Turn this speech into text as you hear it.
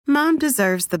Mom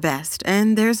deserves the best,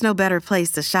 and there's no better place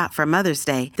to shop for Mother's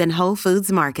Day than Whole Foods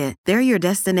Market. They're your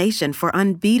destination for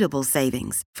unbeatable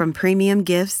savings, from premium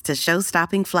gifts to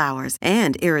show-stopping flowers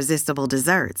and irresistible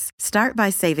desserts. Start by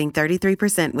saving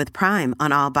 33% with Prime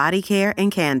on all body care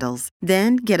and candles.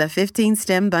 Then get a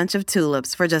 15-stem bunch of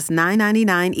tulips for just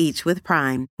 $9.99 each with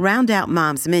Prime. Round out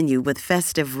Mom's menu with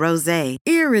festive rosé,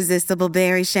 irresistible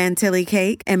berry chantilly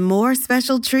cake, and more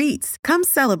special treats. Come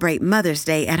celebrate Mother's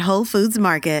Day at Whole Foods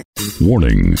Market.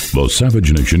 Warning: the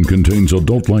Savage Nation contains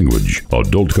adult language,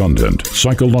 adult content,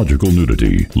 psychological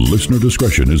nudity. Listener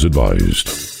discretion is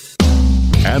advised.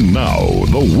 And now,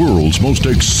 the world's most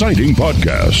exciting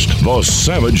podcast, The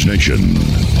Savage Nation,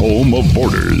 home of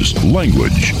borders,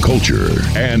 language, culture.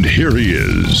 And here he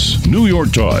is, New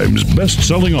York Times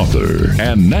best-selling author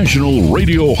and National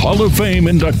Radio Hall of Fame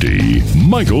inductee,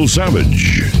 Michael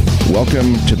Savage.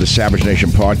 Welcome to the Savage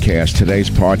Nation podcast. Today's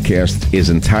podcast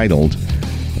is entitled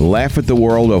Laugh at the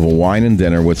World Over Wine and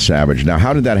Dinner with Savage. Now,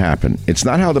 how did that happen? It's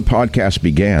not how the podcast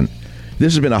began.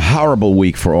 This has been a horrible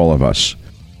week for all of us.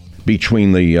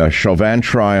 Between the Chauvin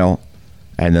trial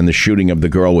and then the shooting of the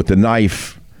girl with the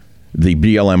knife, the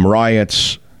BLM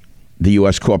riots, the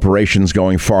U.S. corporations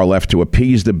going far left to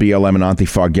appease the BLM and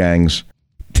Antifa gangs.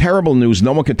 Terrible news.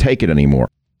 No one could take it anymore.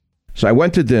 So I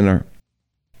went to dinner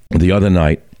the other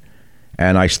night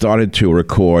and I started to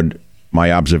record my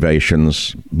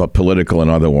observations, but political and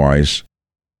otherwise.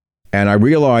 And I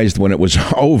realized when it was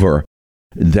over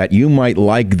that you might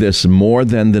like this more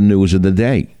than the news of the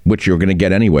day, which you're going to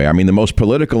get anyway. I mean, the most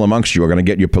political amongst you are going to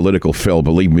get your political fill,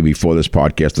 believe me, before this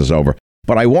podcast is over.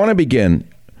 But I want to begin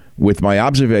with my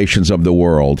observations of the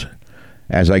world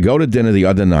as I go to dinner the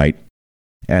other night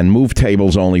and move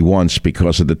tables only once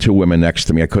because of the two women next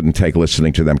to me. I couldn't take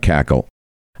listening to them cackle.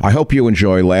 I hope you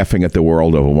enjoy laughing at the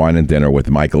world over wine and dinner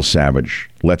with Michael Savage.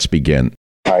 Let's begin.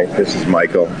 Hi, this is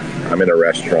Michael. I'm in a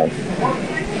restaurant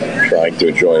trying to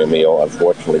enjoy a meal.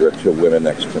 Unfortunately, there are two women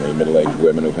next to me, middle-aged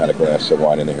women who've had a glass of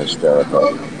wine and they're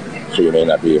hysterical. So you may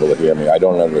not be able to hear me. I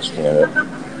don't understand it.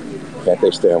 Can't they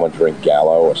stay home and drink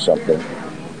Gallo or something?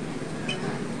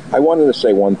 I wanted to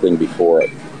say one thing before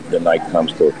the night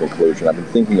comes to a conclusion. I've been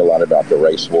thinking a lot about the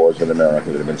race wars in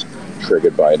America that have been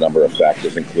triggered by a number of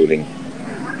factors, including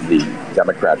the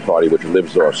Democrat Party, which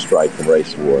lives off strife and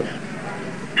race wars.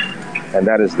 And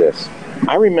that is this.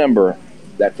 I remember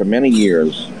that for many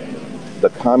years,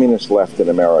 the communist left in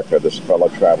America, this fellow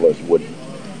travelers, would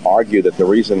argue that the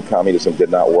reason communism did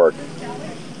not work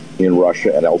in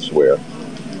Russia and elsewhere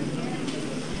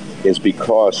is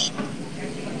because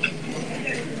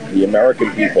the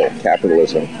American people,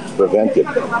 capitalism, prevented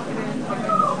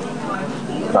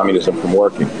communism from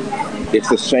working. It's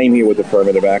the same here with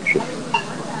affirmative action.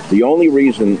 The only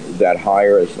reason that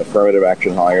affirmative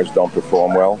action hires don't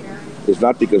perform well is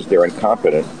not because they're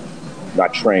incompetent,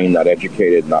 not trained, not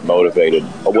educated, not motivated,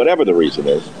 or whatever the reason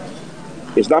is.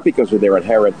 It's not because of their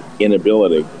inherent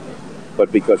inability,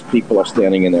 but because people are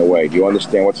standing in their way. Do you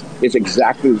understand it's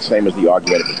exactly the same as the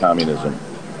argument for communism.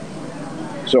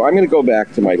 So I'm going to go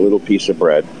back to my little piece of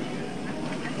bread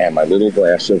and my little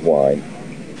glass of wine.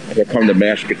 And here come the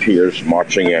Masketeers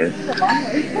marching in,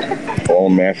 all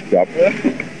masked up.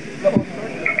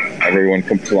 Everyone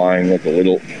complying with the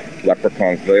little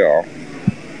leprechauns they are.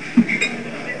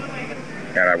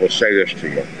 And I will say this to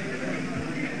you.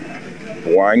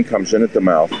 The wine comes in at the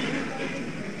mouth.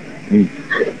 You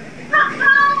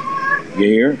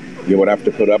hear? You would have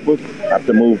to put up with? I have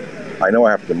to move. I know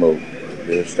I have to move.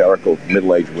 The hysterical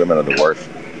middle-aged women are the worst.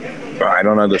 I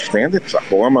don't understand it. It's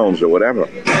hormones or whatever.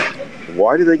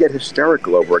 Why do they get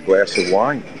hysterical over a glass of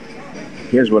wine?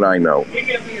 Here's what I know.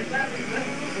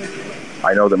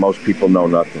 I know that most people know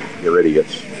nothing. You're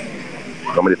idiots.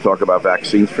 Want me to talk about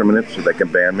vaccines for a minute so they can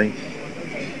ban me?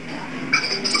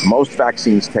 Most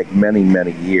vaccines take many,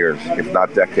 many years, if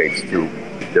not decades, to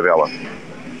develop.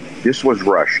 This was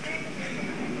rushed.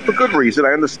 For good reason, I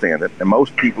understand it. And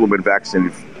most people who've been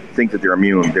vaccinated think that they're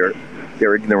immune.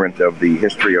 They're ignorant of the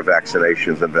history of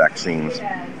vaccinations and vaccines.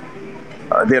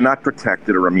 They're not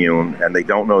protected or immune, and they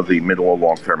don't know the middle or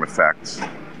long-term effects.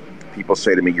 People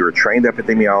say to me, you're a trained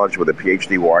epidemiologist with a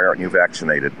PhD, why aren't you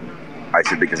vaccinated? I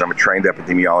said, because I'm a trained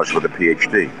epidemiologist with a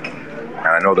PhD. And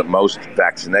I know that most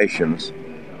vaccinations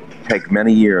take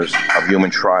many years of human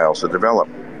trials to develop.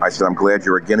 I said, I'm glad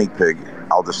you're a guinea pig.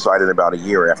 I'll decide in about a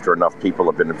year after enough people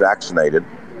have been vaccinated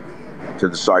to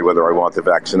decide whether I want the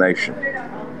vaccination.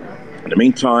 In the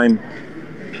meantime,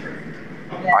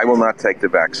 I will not take the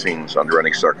vaccines under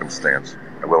any circumstance.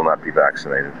 I will not be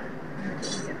vaccinated.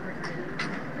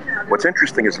 What's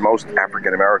interesting is most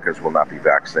African Americans will not be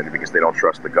vaccinated because they don't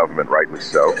trust the government, rightly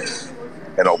so.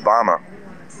 And Obama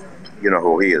You know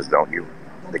who he is, don't you?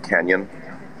 The Kenyan.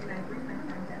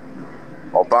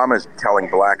 Obama's telling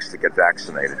blacks to get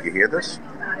vaccinated. You hear this?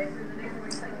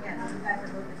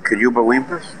 Can you believe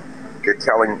this? They're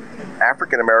telling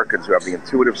African Americans who have the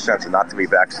intuitive sense of not to be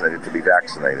vaccinated to be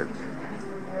vaccinated.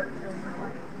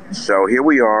 So here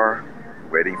we are,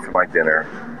 waiting for my dinner.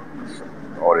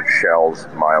 Ordered shells,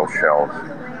 mild shells.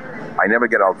 I never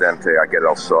get al dente, I get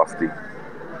al softy.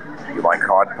 You like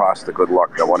hard pasta, good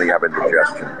luck. No wonder you have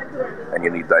indigestion. And you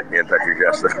need that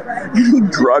anti-digestive. You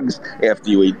need drugs after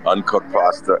you eat uncooked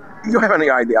pasta. You have any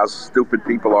idea how stupid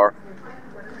people are?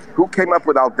 Who came up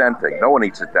with al dente? No one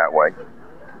eats it that way.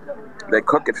 They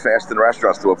cook it fast in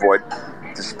restaurants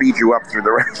to speed you up through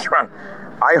the restaurant.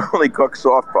 I only cook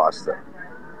soft pasta.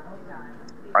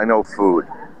 I know food.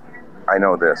 I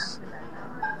know this.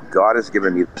 God has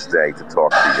given me this day to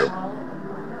talk to you.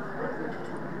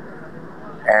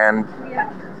 And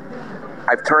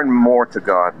I've turned more to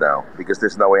God now because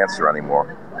there's no answer anymore.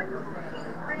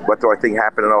 What do I think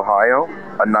happened in Ohio?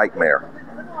 A nightmare.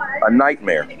 A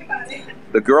nightmare.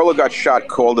 The girl who got shot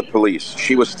called the police.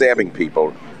 She was stabbing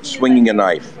people, swinging a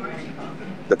knife.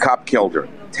 The cop killed her.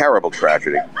 Terrible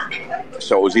tragedy.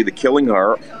 So it was either killing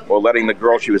her or letting the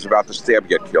girl she was about to stab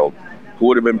get killed. Who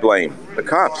would have been blamed? The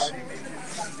cops.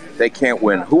 They can't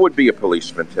win. Who would be a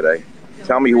policeman today?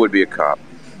 Tell me who would be a cop.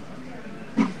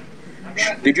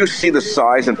 Did you see the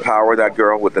size and power of that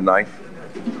girl with the knife?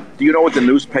 Do you know what the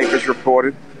newspapers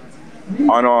reported?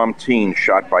 Unarmed teen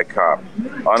shot by cop.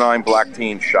 Unarmed black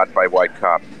teen shot by white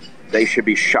cop. They should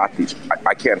be shot.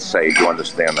 I can't say it. You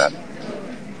understand that?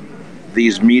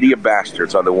 These media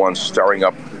bastards are the ones stirring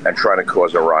up and trying to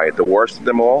cause a riot. The worst of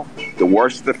them all, the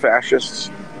worst of the fascists,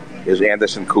 is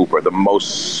Anderson Cooper, the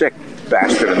most sick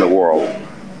bastard in the world.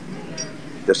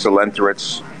 The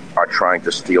Silenterates are trying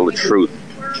to steal the truth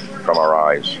from our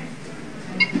eyes.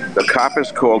 The cop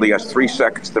is called. He has 3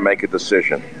 seconds to make a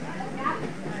decision.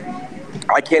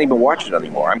 I can't even watch it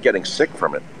anymore. I'm getting sick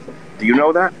from it. Do you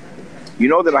know that? You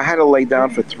know that I had to lay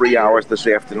down for 3 hours this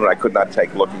afternoon. I could not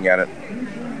take looking at it.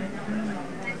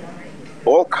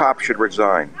 All cops should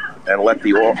resign and let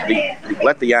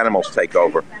the animals take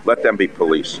over. Let them be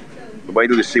police. Wait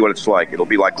till you see what it's like. It'll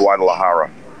be like Guadalajara.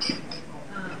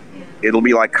 It'll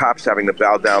be like cops having to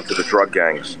bow down to the drug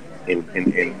gangs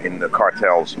in the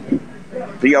cartels.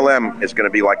 BLM is going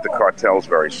to be like the cartels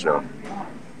very soon.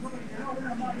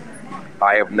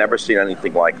 I have never seen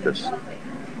anything like this.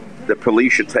 The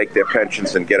police should take their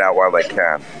pensions and get out while they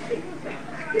can.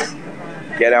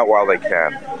 Get out while they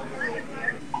can.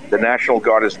 The National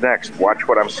Guard is next. Watch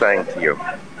what I'm saying to you.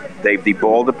 They've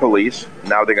deballed the police.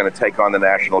 Now they're going to take on the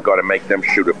National Guard and make them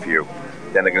shoot a few.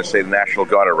 Then they're going to say the National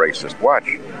Guard are racist.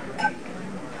 Watch.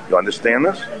 You understand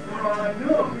this?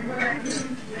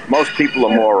 Most people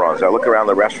are morons. I look around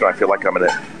the restaurant, I feel like I'm in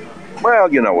a...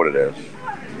 Well, you know what it is.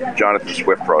 Jonathan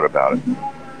Swift wrote about it.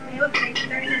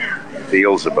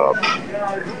 Beelzebub.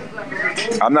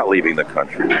 I'm not leaving the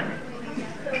country.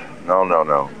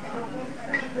 No.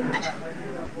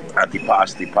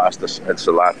 Antipasti, pasta,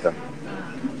 insalata.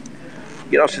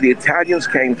 You know, so the Italians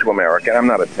came to America, and I'm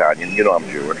not Italian, you know I'm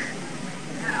Jewish.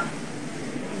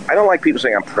 I don't like people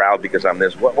saying I'm proud because I'm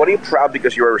this. What are you proud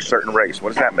because you're a certain race? What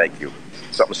does that make you?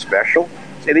 Something special?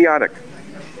 It's idiotic.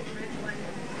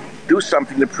 Do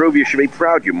something to prove you should be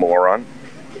proud, you moron.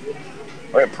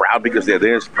 I'm proud because they're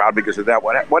this, proud because of that.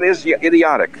 What is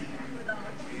idiotic?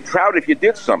 Proud if you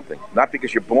did something, not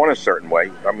because you're born a certain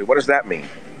way. I mean, what does that mean?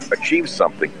 Achieve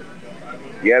something.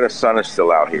 Yeah, the sun is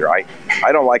still out here. I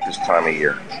don't like this time of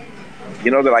year.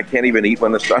 You know that I can't even eat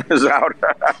when the sun is out?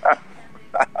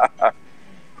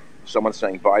 Someone's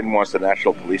saying Biden wants the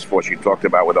national police force you talked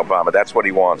about with Obama. That's what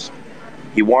he wants.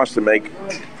 He wants to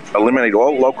eliminate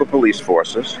all local police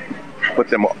forces, put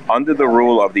them under the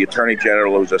rule of the Attorney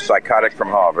General, who's a psychotic from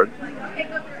Harvard,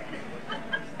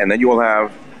 and then you will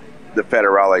have the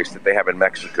federales that they have in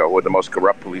Mexico, who are the most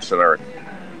corrupt police on earth.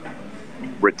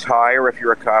 Retire if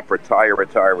you're a cop,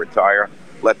 retire.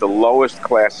 Let the lowest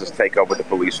classes take over the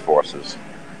police forces,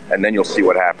 and then you'll see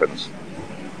what happens.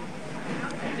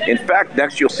 In fact,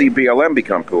 next you'll see BLM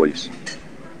become police.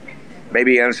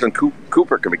 Maybe Anderson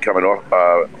Cooper can become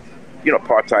an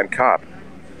part-time cop.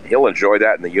 He'll enjoy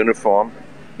that in the uniform.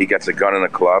 He gets a gun in a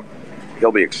club.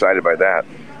 He'll be excited by that.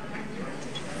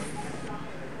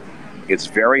 It's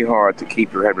very hard to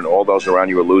keep your head when all those around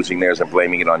you are losing theirs and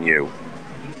blaming it on you.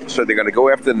 So they're going to go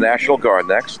after the National Guard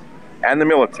next, and the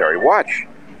military. Watch.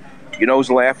 You know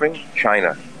who's laughing?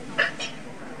 China.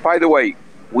 By the way,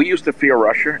 we used to fear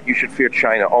Russia. You should fear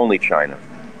China, only China.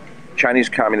 Chinese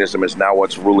communism is now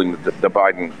what's ruling the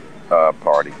Biden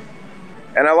party.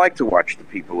 And I like to watch the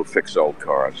people who fix old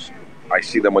cars. I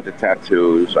see them with the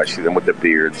tattoos. I see them with the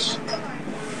beards.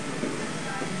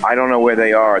 I don't know where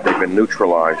they are. They've been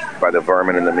neutralized by the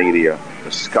vermin in the media,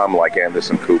 the scum like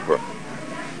Anderson Cooper.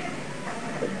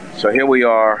 So here we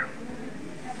are.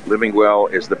 Living well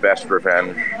is the best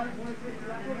revenge.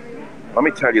 Let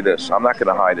me tell you this. I'm not going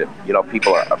to hide it. You know,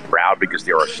 people are proud because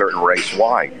they're a certain race.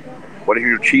 Why? What did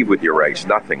you achieve with your race?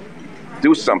 Nothing.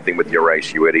 Do something with your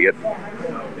race, you idiot.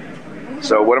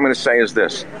 So what I'm going to say is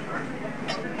this.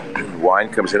 Wine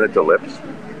comes in at the lips.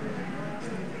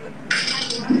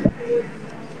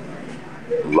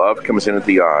 Love comes in at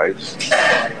the eyes.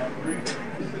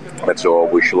 That's all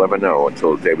we shall ever know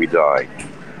until the day we die.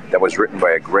 That was written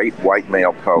by a great white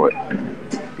male poet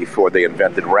before they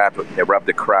invented rap. They rubbed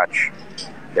the crotch.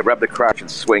 They rubbed the crotch and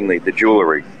swing the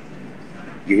jewelry.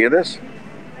 You hear this?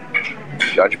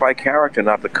 Judge by character,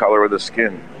 not the color of the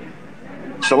skin.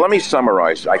 So let me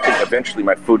summarize. I think eventually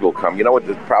my food will come. You know what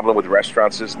the problem with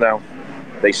restaurants is now?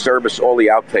 They service all the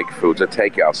outtake foods, the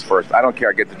takeouts first. I don't care.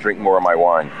 I get to drink more of my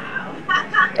wine.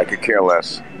 I could care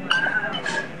less.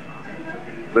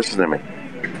 Listen to me.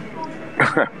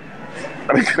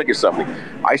 Let me tell you something.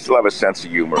 I still have a sense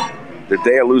of humor. The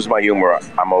day I lose my humor,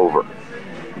 I'm over.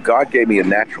 God gave me a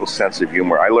natural sense of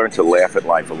humor. I learned to laugh at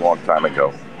life a long time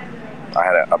ago. I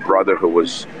had a brother who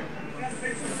was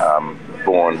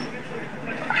born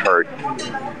hurt.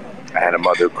 I had a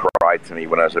mother who cried to me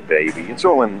when I was a baby. It's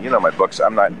all in, my books.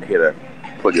 I'm not here to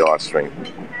pull your heartstring.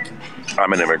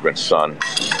 I'm an immigrant son.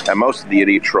 And most of the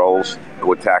idiot trolls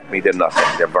who attack me, they're nothing.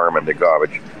 They're vermin. They're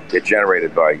garbage. They're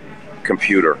generated by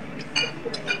computer.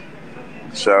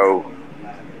 So,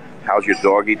 how's your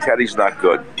doggy? Teddy's not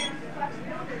good.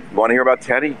 You want to hear about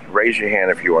Teddy? Raise your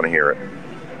hand if you want to hear it.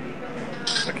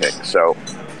 Okay, so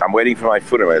I'm waiting for my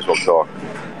food. I might as well talk.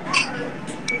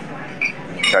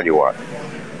 Tell you what,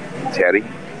 Teddy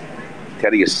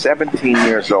is 17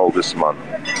 years old this month.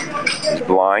 He's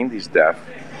blind. He's deaf.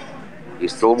 He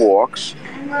still walks.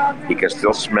 He can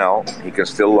still smell. He can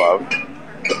still love.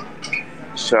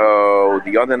 So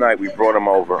the other night we brought him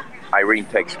over. Irene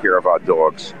takes care of our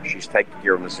dogs. She's taken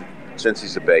care of him since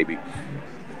he's a baby.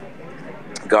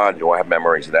 God, do I have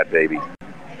memories of that baby.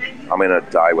 I'm going to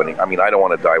die I don't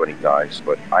want to die when he dies,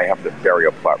 but I have the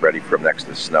burial plot ready for him next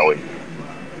to Snowy,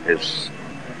 his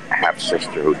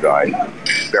half-sister who died,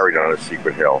 buried on a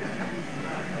secret hill.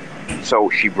 So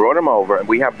she brought him over, and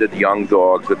we have the young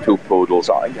dogs, the two poodles.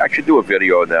 I should do a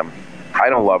video of them. I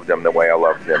don't love them the way I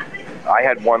loved them. I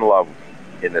had one love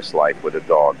in this life with a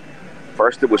dog.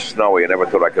 First it was Snowy. I never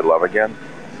thought I could love again.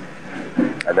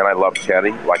 And then I loved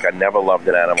Teddy like I never loved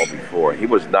an animal before. He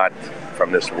was not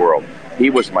from this world. He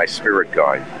was my spirit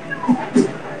guide.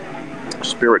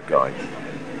 Spirit guide.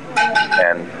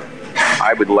 And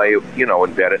I would lay,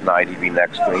 in bed at night. He'd be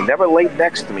next to me. He never laid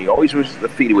next to me. Always was at the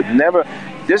feet. He would never.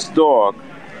 This dog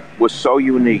was so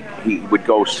unique. He would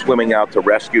go swimming out to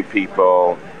rescue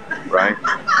people, right?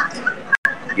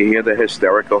 You hear the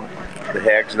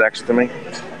hags next to me?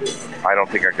 I don't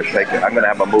think I can take it. I'm going to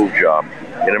have a move job.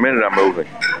 In a minute, I'm moving.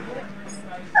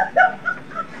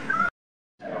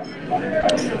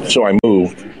 So I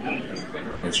moved.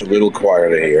 It's a little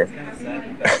quieter here.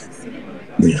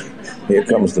 Here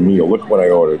comes the meal. Look what I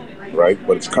ordered, right?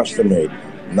 But it's custom made,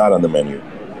 not on the menu.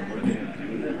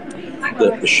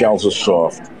 The shells are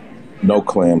soft. No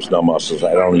clams, no mussels.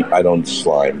 I don't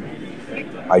slime.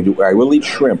 I will eat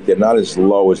shrimp. They're not as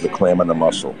low as the clam and the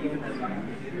mussel.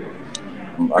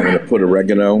 I'm going to put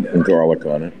oregano and garlic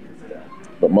on it.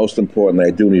 But most importantly,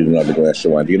 I do need another glass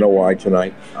of wine. Do you know why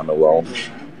tonight? I'm alone.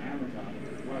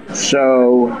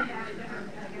 So,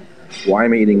 why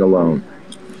am I eating alone?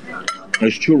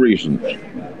 There's two reasons.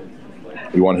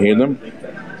 You want to hear them?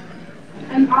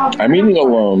 I'm eating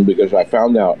alone because I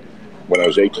found out when I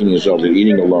was 18 years old that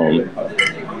eating alone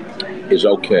is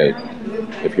okay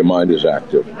if your mind is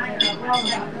active.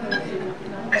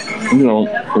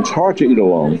 It's hard to eat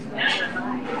alone.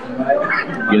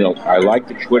 I like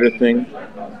the Twitter thing.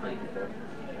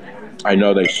 I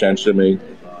know they censor me.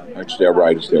 It's their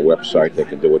right. It's their website. They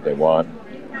can do what they want.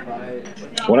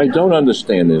 What I don't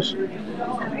understand is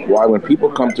why when people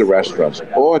come to restaurants,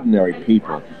 ordinary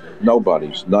people,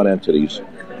 nobodies, non-entities,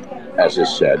 as is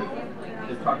said,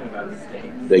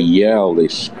 they yell, they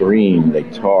scream, they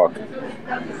talk.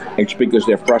 It's because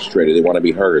they're frustrated. They want to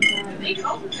be heard.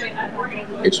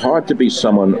 It's hard to be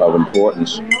someone of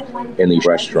importance in these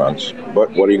restaurants,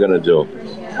 but what are you going to do?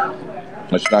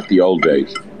 It's not the old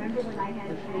days.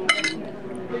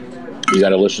 You got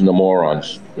to listen to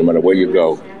morons, no matter where you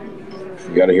go.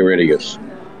 You got to hear idiots.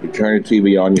 You turn the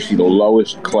TV on, you see the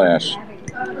lowest class.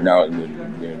 Now,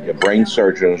 the brain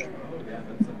surgeons,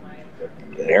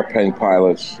 airplane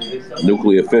pilots,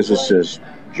 nuclear physicists,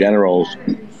 generals.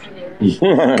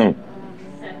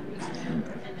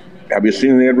 Have you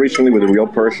seen that recently with a real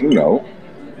person? No.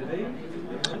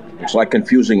 It's like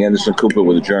confusing Anderson Cooper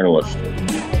with a journalist.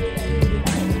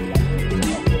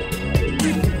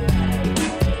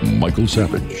 Michael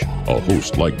Savage, a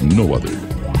host like no other.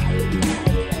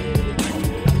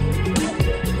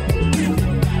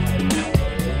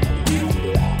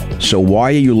 So why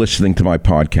are you listening to my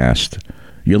podcast?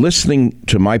 You're listening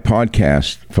to my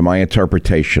podcast for my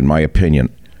interpretation, my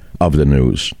opinion of the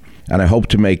news, and I hope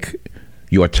to make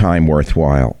your time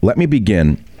worthwhile. Let me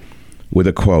begin with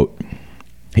a quote.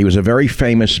 He was a very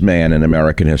famous man in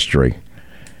American history,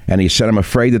 and he said, "I'm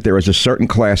afraid that there is a certain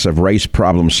class of race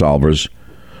problem solvers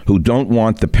who don't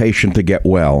want the patient to get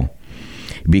well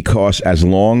because as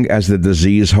long as the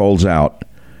disease holds out,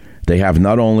 they have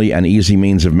not only an easy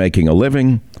means of making a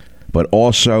living, but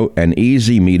also an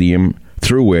easy medium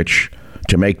through which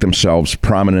to make themselves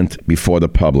prominent before the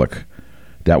public."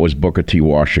 That was Booker T.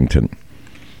 Washington.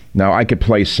 Now, I could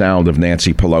play sound of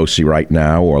Nancy Pelosi right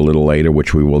now or a little later,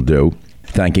 which we will do,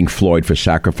 thanking Floyd for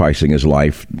sacrificing his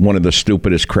life. One of the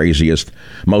stupidest, craziest,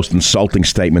 most insulting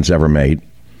statements ever made.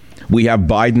 We have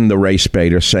Biden, the race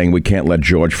baiter, saying we can't let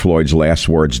George Floyd's last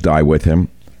words die with him,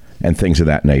 and things of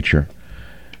that nature.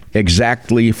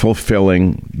 Exactly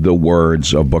fulfilling the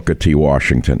words of Booker T.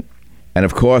 Washington. And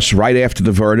of course, right after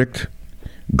the verdict,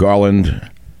 Garland,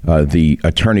 the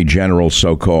Attorney General,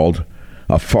 so-called,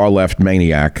 a far-left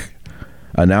maniac,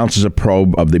 announces a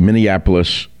probe of the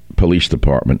Minneapolis Police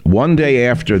Department. One day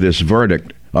after this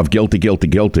verdict of guilty, guilty,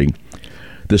 guilty,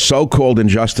 the so-called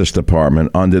Injustice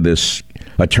Department, under this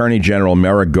Attorney General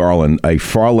Merrick Garland, a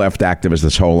far-left activist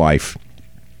his whole life,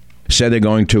 said they're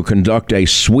going to conduct a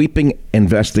sweeping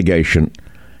investigation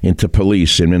into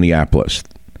police in Minneapolis.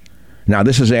 Now,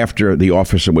 this is after the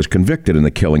officer was convicted in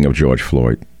the killing of George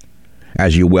Floyd.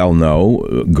 As you well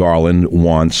know, Garland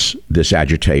wants this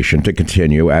agitation to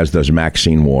continue, as does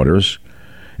Maxine Waters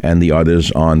and the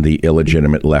others on the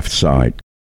illegitimate left side.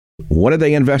 What are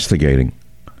they investigating?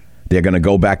 They're going to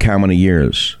go back how many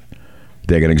years?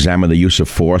 They're going to examine the use of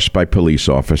force by police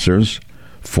officers,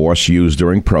 force used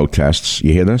during protests.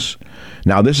 You hear this?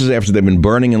 Now, this is after they've been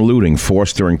burning and looting,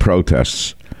 force during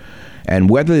protests. And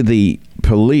whether the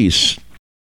police,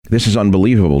 this is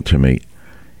unbelievable to me,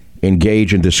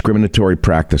 engage in discriminatory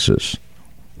practices.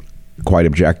 Quite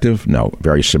objective? No,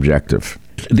 very subjective.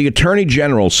 The Attorney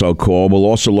General, so-called, will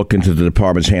also look into the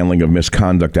department's handling of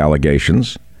misconduct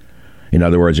allegations. In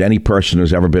other words, any person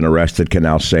who's ever been arrested can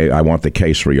now say, I want the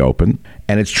case reopened.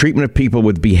 And its treatment of people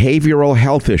with behavioral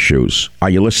health issues. Are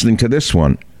you listening to this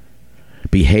one?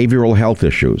 Behavioral health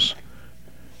issues.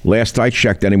 Last I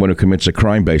checked, anyone who commits a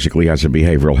crime basically has a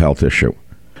behavioral health issue.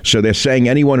 So they're saying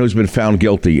anyone who's been found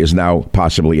guilty is now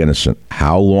possibly innocent.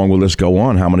 How long will this go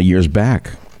on? How many years back?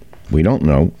 We don't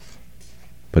know.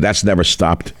 But that's never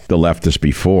stopped the leftists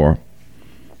before.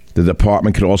 The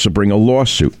department could also bring a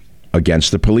lawsuit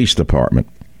against the police department,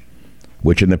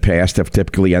 which in the past have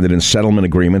typically ended in settlement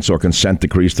agreements or consent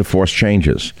decrees to force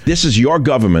changes. This is your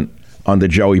government under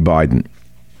Joey Biden.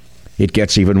 It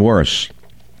gets even worse.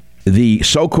 The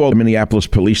so-called Minneapolis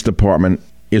Police Department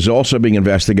is also being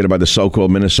investigated by the so-called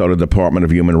Minnesota Department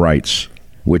of Human Rights,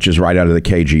 which is right out of the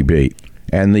KGB.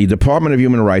 And the Department of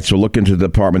Human Rights will look into the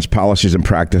department's policies and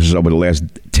practices over the last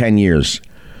 10 years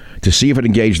to see if it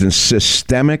engaged in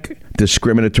systemic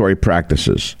discriminatory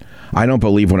practices. I don't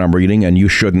believe what I'm reading, and you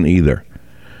shouldn't either.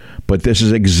 But this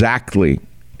is exactly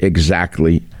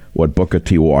what Booker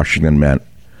T. Washington meant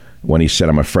when he said,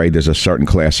 I'm afraid there's a certain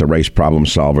class of race problem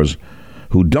solvers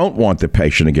who don't want the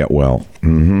patient to get well.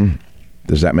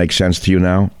 Does that make sense to you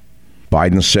now?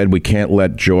 Biden said we can't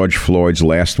let George Floyd's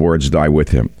last words die with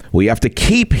him. We have to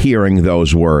keep hearing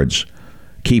those words.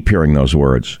 Keep hearing those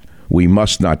words. We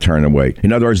must not turn away.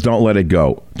 In other words, don't let it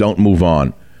go. Don't move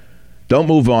on. Don't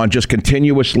move on. Just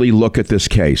continuously look at this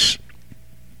case.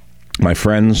 My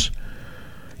friends,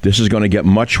 this is going to get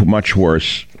much, much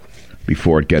worse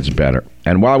before it gets better.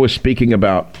 And while I was speaking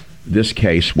about this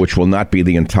case, which will not be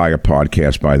the entire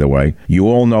podcast, by the way, you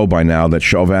all know by now that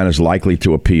Chauvin is likely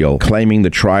to appeal, claiming the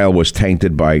trial was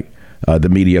tainted by the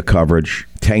media coverage,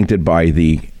 tainted by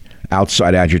the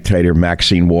outside agitator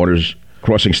Maxine Waters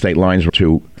crossing state lines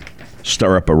to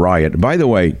stir up a riot. By the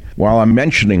way, while I'm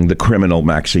mentioning the criminal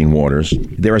Maxine Waters,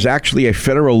 there is actually a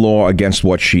federal law against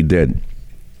what she did.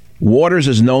 Waters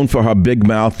is known for her big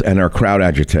mouth and her crowd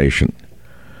agitation.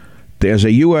 There's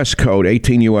a U.S. code,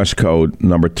 18 U.S. code,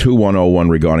 number 2101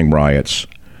 regarding riots,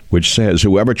 which says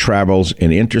whoever travels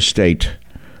in interstate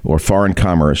or foreign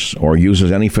commerce or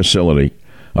uses any facility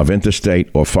of interstate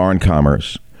or foreign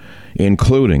commerce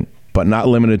including, but not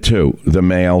limited to, the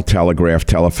mail, telegraph,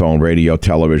 telephone, radio,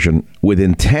 television, with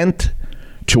intent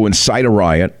to incite a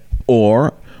riot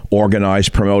or organize,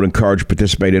 promote, encourage,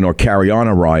 participate in, or carry on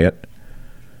a riot.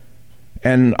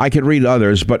 And I could read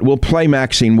others, but we'll play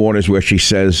Maxine Waters where she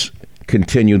says,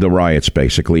 continue the riots,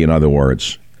 basically, in other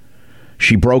words.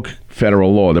 She broke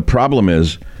federal law. The problem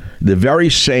is the very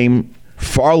same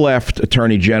far-left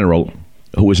attorney general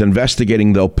who was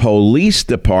investigating the police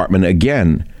department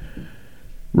again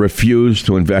refused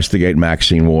to investigate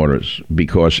Maxine Waters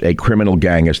because a criminal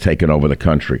gang has taken over the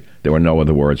country. There were no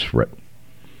other words for it.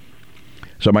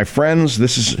 So, my friends,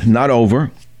 this is not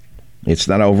over. It's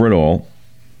not over at all.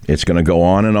 It's going to go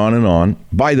on and on and on.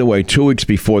 By the way, 2 weeks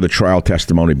before the trial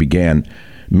testimony began,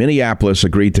 Minneapolis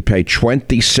agreed to pay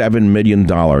 $27 million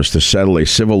to settle a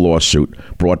civil lawsuit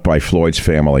brought by Floyd's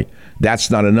family. That's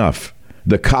not enough.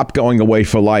 The cop going away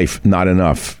for life, not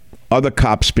enough. Other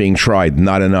cops being tried,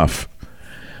 not enough.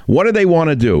 What do they want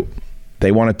to do?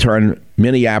 They want to turn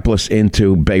Minneapolis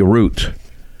into Beirut,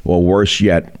 or worse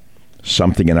yet,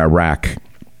 something in Iraq.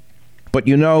 But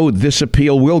you know, this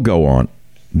appeal will go on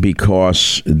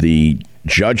because the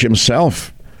judge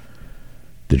himself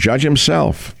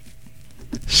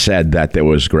said that there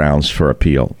was grounds for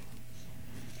appeal.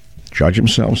 Judge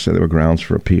himself said there were grounds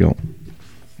for appeal.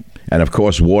 And of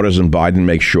course, Waters and Biden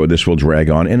make sure this will drag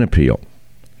on in appeal.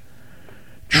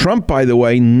 Trump, by the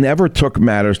way, never took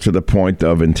matters to the point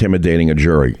of intimidating a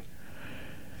jury,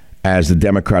 as the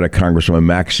Democratic Congresswoman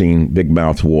Maxine Big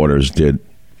Mouth Waters did.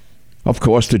 Of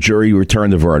course, the jury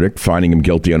returned the verdict, finding him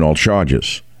guilty on all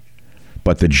charges.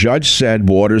 But the judge said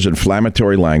Waters'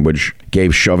 inflammatory language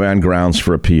gave Chauvin grounds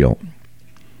for appeal.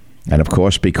 And of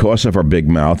course, because of her big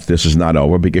mouth, this is not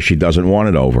over because she doesn't want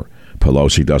it over.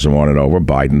 Pelosi doesn't want it over.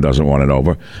 Biden doesn't want it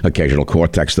over. Occasional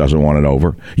Cortex doesn't want it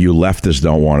over. You leftists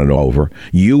don't want it over.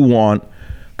 You want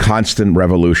constant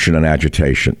revolution and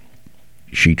agitation.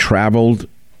 She traveled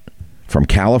from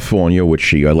California, which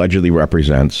she allegedly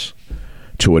represents,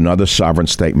 to another sovereign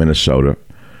state, Minnesota,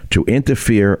 to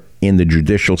interfere in the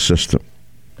judicial system.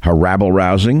 Her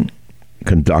rabble-rousing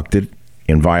conducted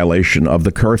in violation of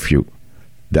the curfew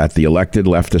that the elected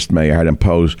leftist mayor had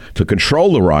imposed to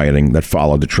control the rioting that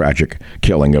followed the tragic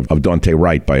killing of Daunte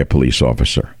Wright by a police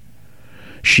officer.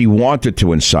 She wanted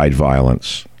to incite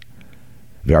violence,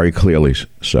 very clearly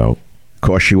so. Of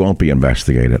course, she won't be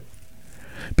investigated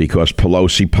because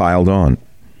Pelosi piled on.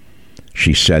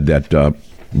 She said that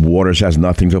Waters has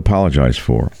nothing to apologize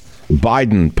for.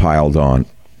 Biden piled on,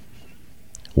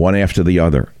 one after the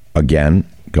other. Again,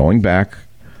 going back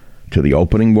to the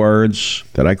opening words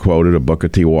that I quoted of Booker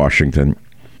T. Washington,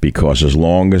 because as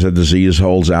long as a disease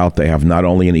holds out, they have not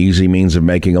only an easy means of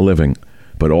making a living,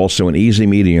 but also an easy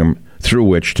medium through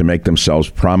which to make themselves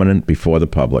prominent before the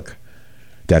public.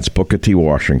 That's Booker T.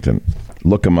 Washington.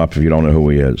 Look him up if you don't know who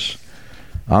he is.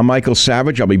 I'm Michael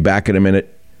Savage. I'll be back in a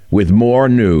minute with more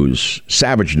news,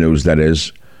 Savage news, that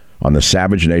is, on the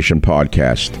Savage Nation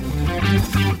podcast.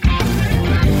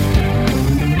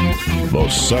 The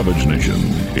Savage Nation.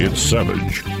 It's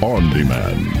Savage on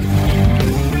demand.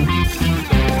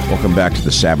 Welcome back to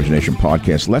the Savage Nation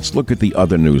podcast. Let's look at the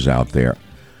other news out there.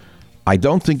 I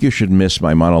don't think you should miss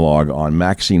my monologue on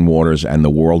Maxine Waters and the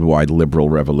worldwide liberal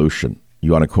revolution.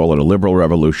 You want to call it a liberal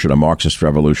revolution, a Marxist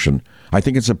revolution. I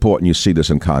think it's important you see this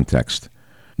in context.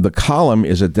 The column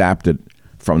is adapted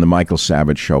from the Michael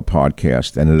Savage Show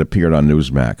podcast, and it appeared on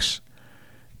Newsmax.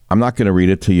 I'm not going to read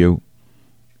it to you.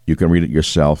 You can read it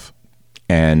yourself,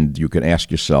 and you can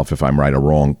ask yourself if I'm right or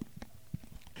wrong.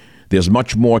 There's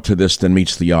much more to this than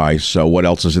meets the eye, so what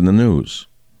else is in the news?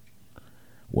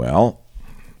 Well,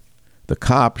 the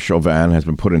cop, Chauvin, has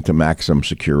been put into maximum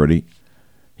security.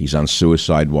 He's on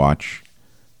suicide watch.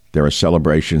 There are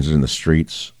celebrations in the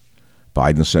streets.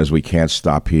 Biden says we can't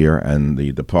stop here, and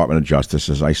the Department of Justice,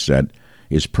 as I said,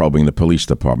 is probing the police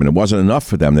department. It wasn't enough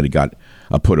for them that he got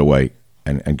put away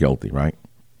and guilty, right?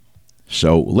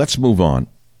 So let's move on.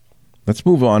 Let's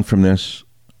move on from this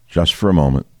just for a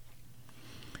moment.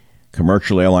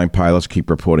 Commercial airline pilots keep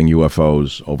reporting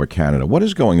UFOs over Canada. What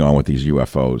is going on with these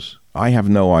UFOs? I have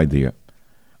no idea.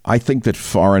 I think that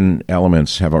foreign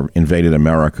elements have invaded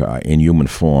America in human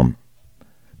form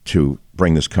to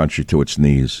bring this country to its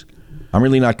knees. I'm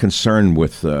really not concerned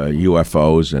with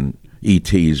UFOs and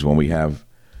ETs when we have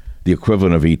the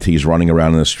equivalent of ETs running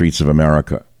around in the streets of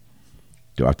America.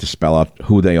 Do I have to spell out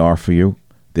who they are for you?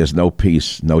 There's no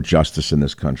peace, no justice in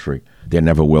this country. There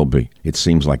never will be. It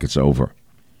seems like it's over.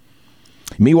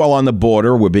 Meanwhile, on the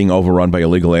border, we're being overrun by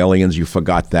illegal aliens. You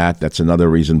forgot that. That's another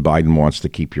reason Biden wants to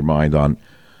keep your mind on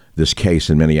this case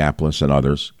in Minneapolis and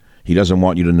others. He doesn't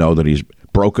want you to know that he's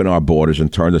broken our borders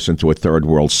and turned us into a third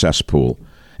world cesspool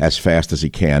as fast as he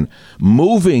can,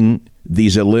 moving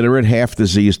these illiterate,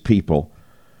 half-diseased people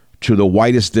to the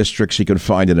whitest districts he could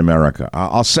find in America.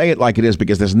 I'll say it like it is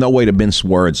because there's no way to mince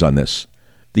words on this.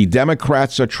 The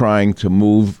Democrats are trying to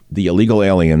move the illegal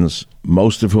aliens,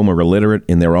 most of whom are illiterate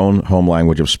in their own home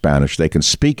language of Spanish. They can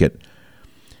speak it.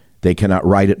 They cannot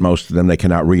write it, most of them. They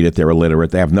cannot read it. They're illiterate.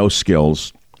 They have no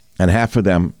skills. And half of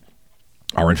them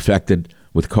are infected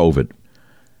with COVID.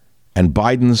 And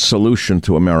Biden's solution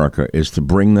to America is to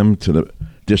bring them to the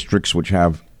districts which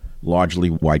have largely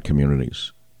white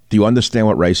communities. Do you understand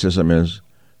what racism is?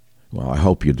 Well, I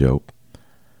hope you do.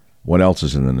 What else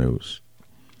is in the news?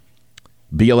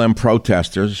 BLM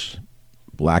protesters,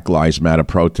 Black Lives Matter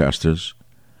protesters,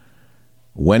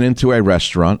 went into a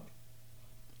restaurant.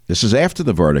 This is after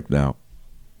the verdict now.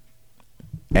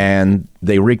 And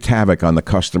they wreaked havoc on the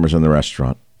customers in the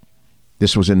restaurant.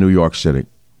 This was in New York City.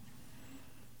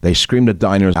 They screamed at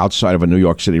diners outside of a New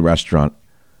York City restaurant,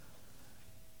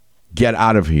 "Get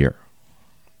out of here.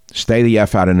 Stay the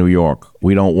F out of New York.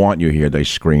 We don't want you here," they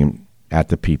screamed at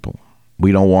the people.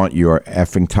 "We don't want your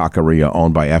effing taqueria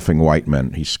owned by effing white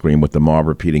men," he screamed with the mob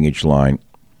repeating each line.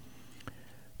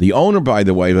 The owner, by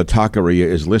the way, of the taqueria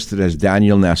is listed as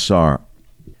Daniel Nassar,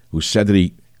 who said that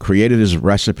he created his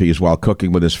recipes while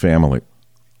cooking with his family.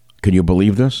 Can you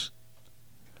believe this?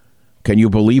 Can you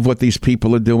believe what these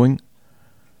people are doing?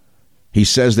 He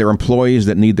says they're employees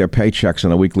that need their paychecks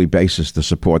on a weekly basis to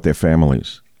support their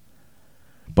families.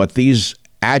 But these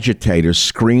agitators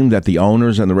screamed at the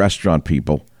owners and the restaurant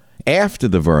people after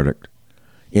the verdict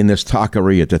in this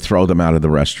taqueria to throw them out of the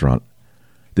restaurant.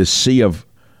 This sea of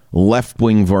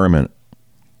left-wing vermin.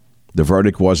 The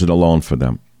verdict wasn't alone for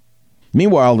them.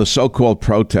 Meanwhile, the so-called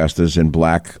protesters in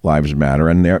Black Lives Matter,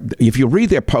 and if you read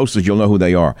their posters, you'll know who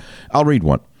they are. I'll read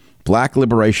one. Black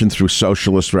Liberation Through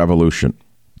Socialist Revolution.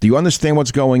 Do you understand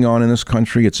what's going on in this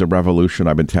country? It's a revolution.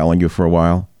 I've been telling you for a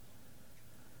while.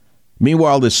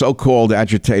 Meanwhile, the so-called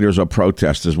agitators or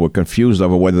protesters were confused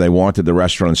over whether they wanted the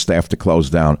restaurant and staff to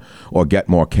close down or get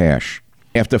more cash.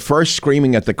 After first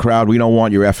screaming at the crowd, "We don't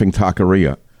want your effing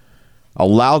taqueria," a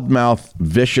loudmouth,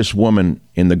 vicious woman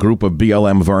in the group of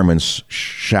BLM vermin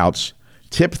shouts,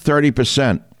 "Tip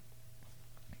 30%.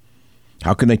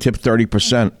 How can they tip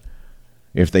 30%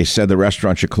 if they said the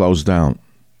restaurant should close down?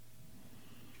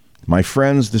 My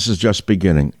friends, this is just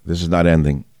beginning. This is not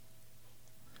ending.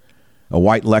 A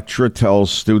white lecturer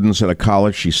tells students at a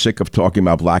college she's sick of talking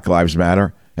about Black Lives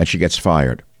Matter, and she gets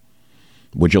fired.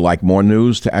 Would you like more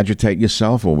news to agitate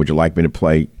yourself, or would you like me to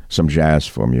play some jazz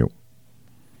from you?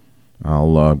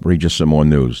 I'll read you some more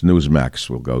news. Newsmax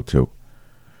will go to.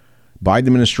 Biden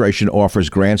administration offers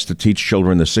grants to teach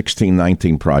children the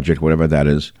 1619 Project, whatever that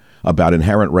is, about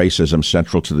inherent racism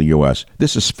central to the U.S.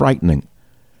 This is frightening.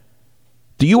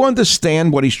 Do you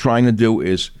understand what he's trying to do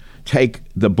is take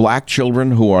the black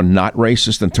children who are not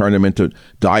racist and turn them into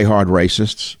diehard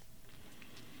racists?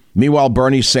 Meanwhile,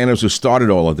 Bernie Sanders, who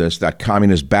started all of this, that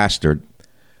communist bastard,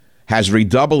 has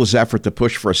redoubled his effort to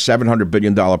push for a $700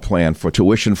 billion plan for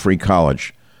tuition-free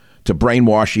college to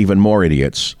brainwash even more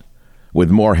idiots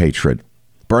with more hatred.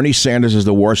 Bernie Sanders is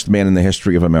the worst man in the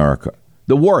history of America.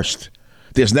 The worst.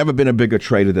 There's never been a bigger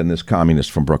traitor than this communist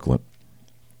from Brooklyn.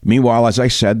 Meanwhile, as I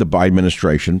said, the Biden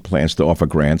administration plans to offer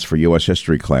grants for U.S.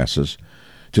 history classes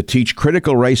to teach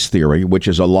critical race theory, which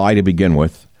is a lie to begin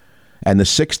with, and the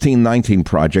 1619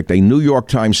 Project, a New York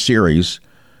Times series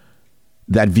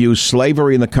that views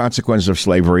slavery and the consequences of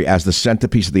slavery as the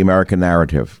centerpiece of the American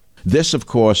narrative. This, of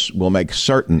course, will make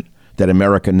certain that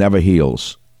America never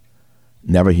heals.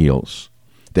 Never heals.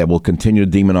 That will continue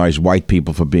to demonize white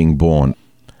people for being born.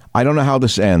 I don't know how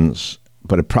this ends,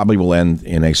 but it probably will end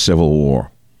in a civil war.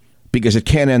 Because it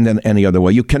can't end in any other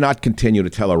way. You cannot continue to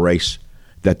tell a race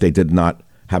that they did not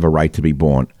have a right to be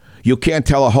born. You can't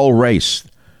tell a whole race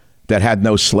that had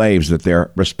no slaves that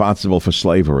they're responsible for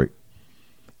slavery.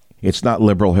 It's not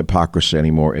liberal hypocrisy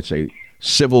anymore. It's a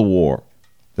civil war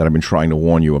that I've been trying to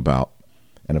warn you about.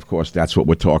 And, of course, that's what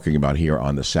we're talking about here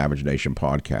on the Savage Nation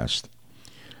podcast.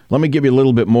 Let me give you a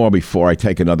little bit more before I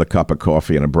take another cup of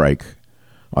coffee and a break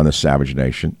on the Savage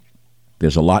Nation.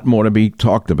 There's a lot more to be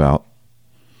talked about.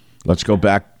 Let's go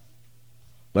back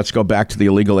to the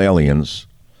illegal aliens.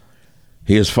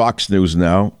 Here's Fox News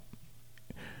now.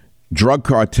 Drug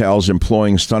cartels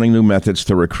employing stunning new methods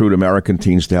to recruit American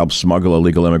teens to help smuggle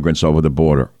illegal immigrants over the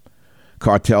border.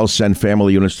 Cartels send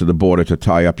family units to the border to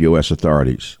tie up U.S.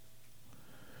 authorities.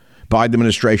 Biden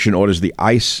administration orders the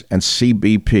ICE and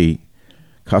CBP,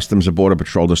 Customs and Border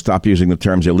Patrol, to stop using the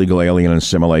terms illegal alien and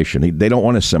assimilation. They don't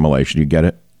want assimilation, you get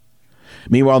it?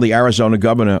 Meanwhile, the Arizona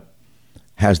governor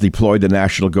has deployed the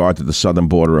National Guard to the southern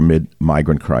border amid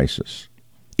migrant crisis.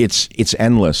 It's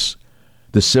endless.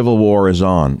 The civil war is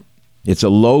on. It's a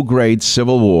low-grade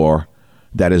civil war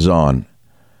that is on.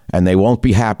 And they won't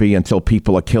be happy until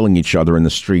people are killing each other in the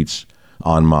streets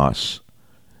en masse.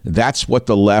 That's what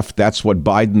the left, that's what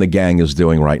Biden the gang is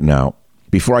doing right now.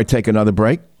 Before I take another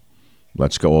break,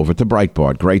 let's go over to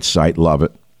Breitbart. Great site, love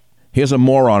it. Here's a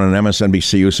moron on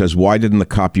MSNBC who says, why didn't the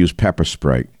cop use pepper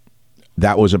spray?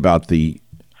 That was about the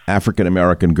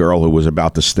African-American girl who was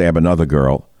about to stab another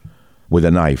girl with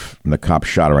a knife, and the cop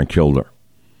shot her and killed her.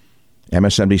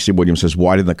 MSNBC Williams says,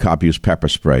 why didn't the cop use pepper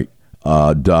spray?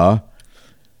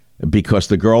 Because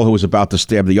the girl who was about to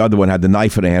stab the other one had the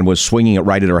knife in her hand, was swinging it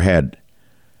right at her head.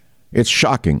 It's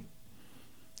shocking.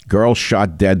 Girl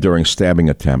shot dead during stabbing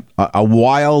attempt. A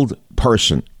wild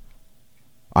person.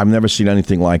 I've never seen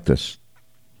anything like this.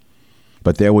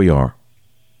 But there we are.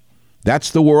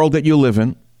 That's the world that you live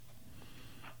in.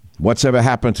 What's ever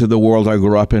happened to the world I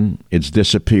grew up in? It's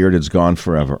disappeared. It's gone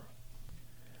forever.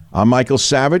 I'm Michael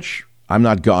Savage. I'm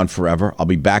not gone forever. I'll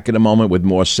be back in a moment with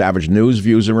more Savage news,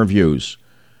 views, and reviews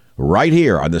right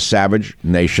here on the Savage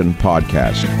Nation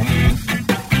podcast.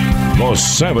 The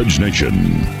Savage Nation.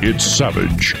 It's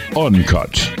savage,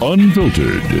 uncut,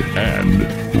 unfiltered, and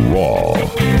raw.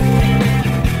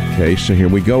 Okay, so here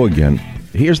we go again.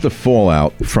 Here's the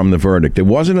fallout from the verdict. It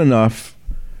wasn't enough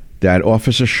that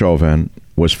Officer Chauvin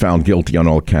was found guilty on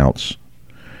all counts.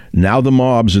 Now the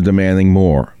mobs are demanding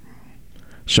more.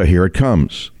 So here it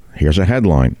comes. Here's a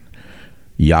headline.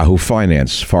 Yahoo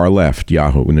Finance, far left,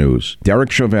 Yahoo News. Derek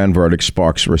Chauvin verdict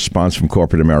sparks a response from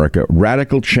corporate America.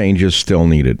 Radical changes still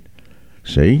needed.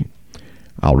 See?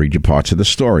 I'll read you parts of the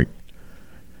story.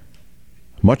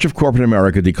 Much of corporate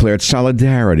America declared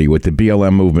solidarity with the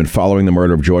BLM movement following the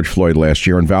murder of George Floyd last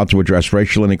year and vowed to address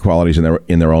racial inequalities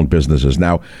in their own businesses.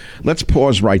 Now, let's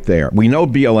pause right there. We know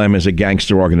BLM is a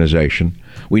gangster organization.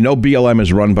 We know BLM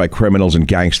is run by criminals and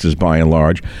gangsters by and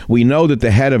large. We know that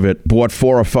the head of it bought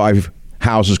 4 or 5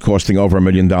 houses costing over $1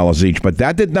 million each. But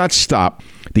that did not stop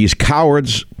these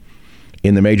cowards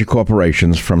in the major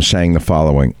corporations from saying the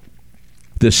following.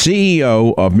 The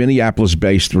CEO of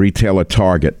Minneapolis-based retailer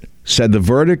Target said the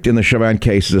verdict in the Chauvin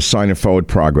case is a sign of forward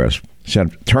progress.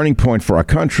 Said, turning point for our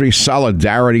country,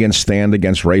 solidarity and stand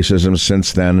against racism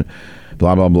since then,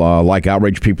 blah, blah, blah. Like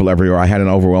outraged people everywhere, I had an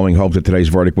overwhelming hope that today's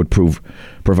verdict would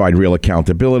provide real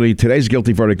accountability. Today's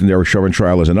guilty verdict in the Derek Chauvin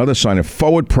trial is another sign of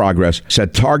forward progress,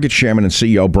 said Target chairman and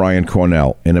CEO Brian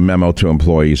Cornell in a memo to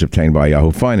employees obtained by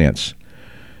Yahoo Finance.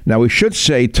 Now, we should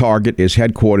say Target is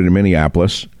headquartered in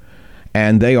Minneapolis,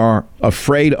 and they are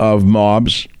afraid of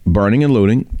mobs burning and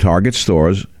looting Target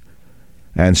stores.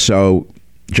 And so,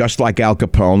 just like Al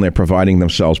Capone, they're providing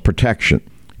themselves protection.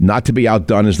 Not to be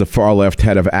outdone is the far-left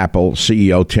head of Apple,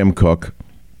 CEO Tim Cook,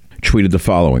 tweeted the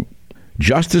following.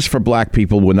 Justice for black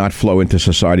people will not flow into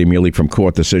society merely from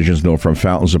court decisions nor from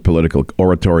fountains of political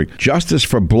oratory. Justice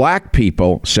for black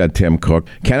people, said Tim Cook,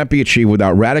 cannot be achieved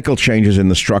without radical changes in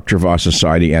the structure of our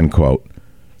society, end quote.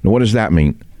 Now, what does that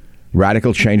mean?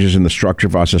 Radical changes in the structure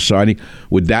of our society?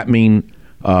 Would that mean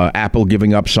Apple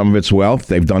giving up some of its wealth?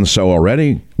 They've done so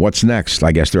already. What's next?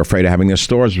 I guess they're afraid of having their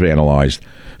stores vandalized.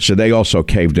 So they also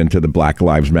caved into the Black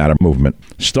Lives Matter movement.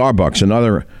 Starbucks,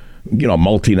 another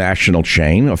multinational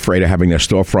chain, afraid of having their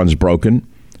storefronts broken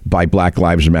by Black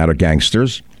Lives Matter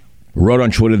gangsters, wrote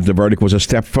on Twitter that the verdict was a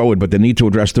step forward, but the need to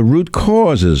address the root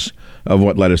causes of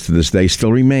what led us to this day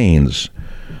still remains.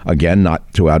 Again,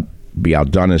 not to be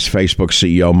outdone as Facebook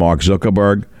CEO Mark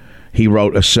Zuckerberg. He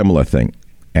wrote a similar thing.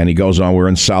 And he goes on, we're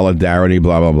in solidarity,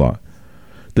 blah, blah, blah.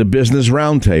 The Business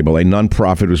Roundtable, a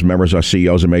nonprofit whose members are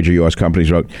CEOs of major U.S. companies,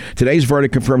 wrote, today's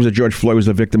verdict confirms that George Floyd was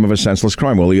the victim of a senseless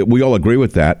crime. Well, we all agree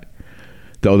with that,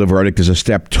 though the verdict is a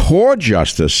step toward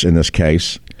justice in this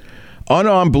case.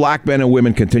 Unarmed black men and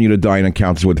women continue to die in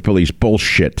encounters with the police.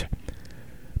 Bullshit.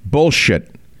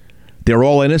 Bullshit. They're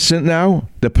all innocent now?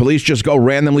 The police just go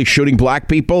randomly shooting black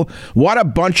people? What a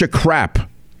bunch of crap.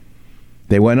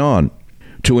 They went on.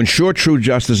 To ensure true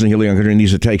justice in healing our country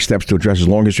needs to take steps to address as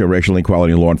long as racial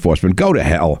inequality in law enforcement. Go to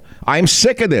hell. I'm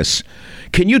sick of this.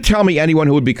 Can you tell me anyone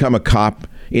who would become a cop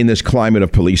in this climate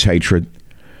of police hatred?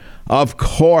 Of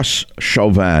course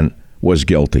Chauvin was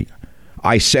guilty.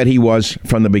 I said he was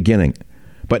from the beginning.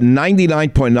 But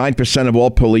 99.9% of all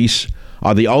police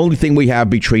are the only thing we have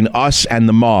between us and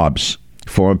the mobs.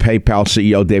 Former PayPal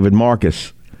CEO David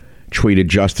Marcus tweeted,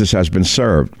 justice has been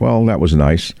served. Well, that was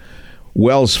nice.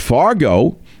 Wells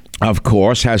Fargo, of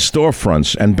course, has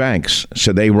storefronts and banks,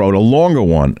 so they wrote a longer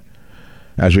one.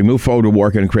 As we move forward to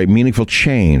work and create meaningful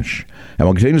change, and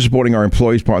we'll continue supporting our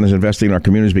employees, partners, investing in our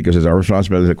communities because it's our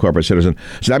responsibility as a corporate citizen.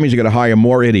 So that means you're going to hire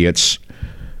more idiots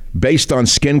based on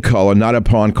skin color, not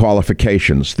upon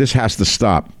qualifications. This has to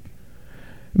stop.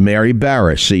 Mary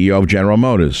Barra, CEO of General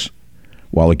Motors.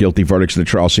 While the guilty verdicts in the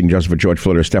trial seeking justice for George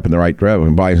Floyd are a step in the right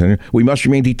direction, we must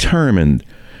remain determined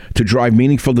to drive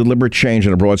meaningful, deliberate change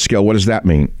on a broad scale. What does that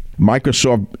mean?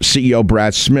 Microsoft CEO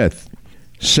Brad Smith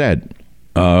said,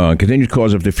 continued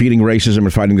cause of defeating racism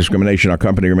and fighting discrimination, our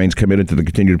company remains committed to the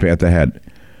continued path ahead.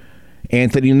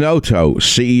 Anthony Noto,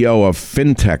 CEO of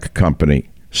fintech company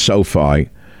SoFi,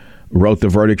 wrote the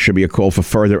verdict should be a call for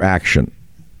further action.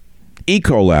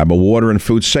 Ecolab, a water and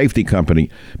food safety company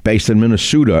based in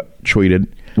Minnesota, tweeted,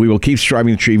 we will keep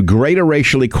striving to achieve greater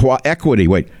racial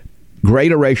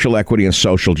equity and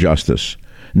social justice.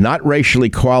 Not racial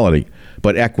equality,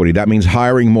 but equity. That means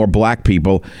hiring more black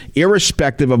people,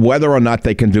 irrespective of whether or not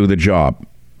they can do the job.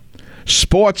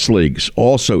 Sports leagues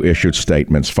also issued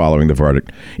statements following the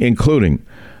verdict, including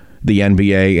the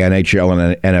NBA, NHL,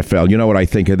 and NFL. You know what I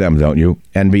think of them, don't you?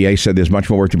 NBA said there's much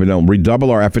more work to be done.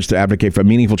 Redouble our efforts to advocate for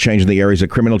meaningful change in the areas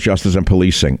of criminal justice and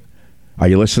policing. Are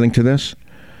you listening to this?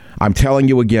 I'm telling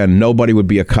you again, nobody would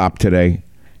be a cop today.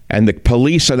 And the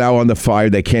police are now on the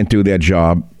fire. They can't do their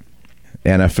job.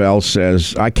 NFL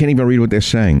says, I can't even read what they're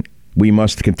saying. We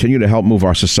must continue to help move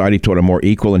our society toward a more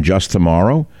equal and just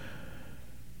tomorrow.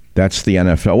 That's the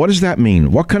NFL. What does that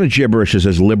mean? What kind of gibberish is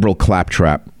this liberal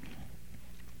claptrap?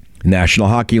 National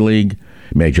Hockey League,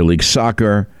 Major League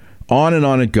Soccer, on and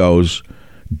on it goes.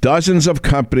 Dozens of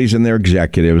companies and their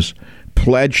executives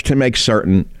pledged to make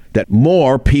certain that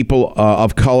more people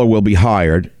of color will be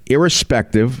hired,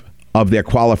 irrespective of their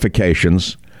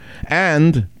qualifications.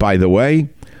 And, by the way,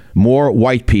 more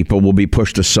white people will be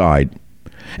pushed aside.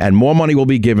 And more money will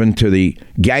be given to the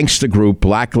gangster group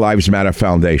Black Lives Matter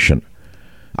Foundation.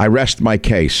 I rest my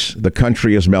case. The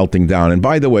country is melting down. And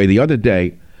by the way, the other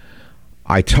day,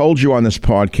 I told you on this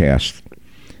podcast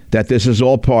that this is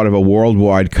all part of a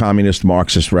worldwide communist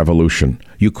Marxist revolution.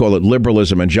 You call it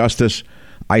liberalism and justice.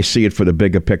 I see it for the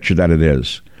bigger picture that it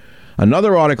is.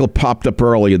 Another article popped up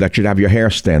earlier that should have your hair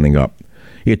standing up.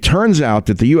 It turns out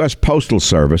that the U.S. Postal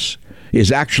Service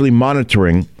is actually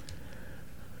monitoring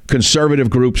conservative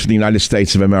groups in the United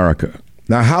States of America.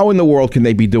 Now, how in the world can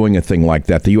they be doing a thing like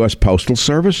that? The U.S. Postal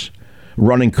Service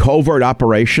running covert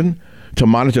operation to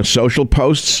monitor social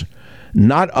posts,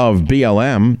 not of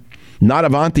BLM, not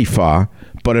of Antifa,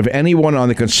 but of anyone on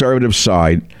the conservative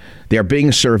side. They're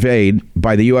being surveyed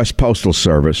by the U.S. Postal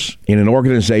Service in an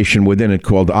organization within it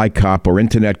called ICOP, or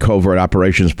Internet Covert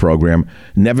Operations Program,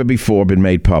 never before been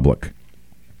made public.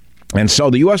 And so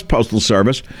the U.S. Postal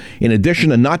Service, in addition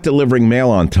to not delivering mail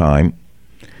on time,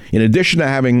 in addition to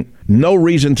having no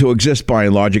reason to exist by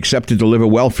and large except to deliver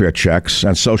welfare checks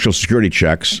and Social Security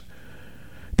checks,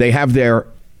 they have their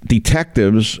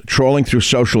detectives trawling through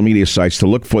social media sites to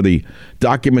look for the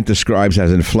document describes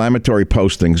as inflammatory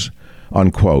postings,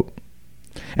 unquote,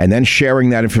 and then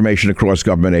sharing that information across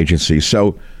government agencies.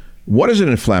 So what is an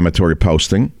inflammatory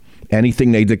posting?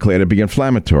 Anything they declare to be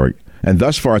inflammatory. And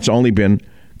thus far, it's only been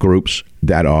groups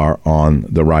that are on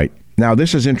the right. Now,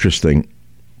 this is interesting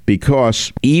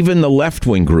because even the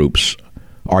left-wing groups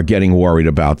are getting worried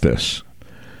about this.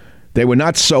 They were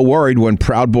not so worried when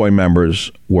Proud Boy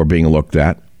members were being looked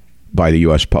at by the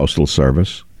U.S. Postal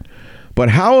Service. But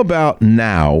how about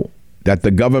now that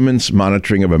the government's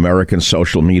monitoring of American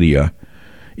social media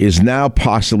is now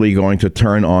possibly going to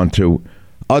turn on to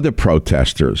other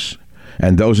protesters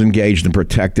and those engaged in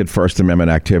protected First Amendment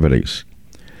activities?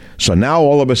 So now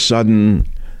all of a sudden,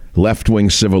 left-wing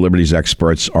civil liberties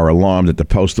experts are alarmed at the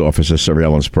post office's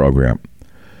surveillance program.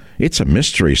 It's a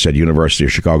mystery, said University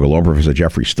of Chicago law professor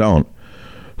Jeffrey Stone,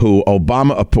 who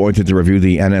Obama appointed to review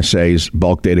the NSA's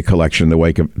bulk data collection in the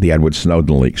wake of the Edward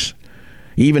Snowden leaks.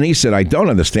 Even he said, I don't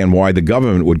understand why the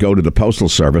government would go to the Postal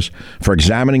Service for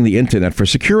examining the internet for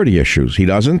security issues. He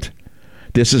doesn't.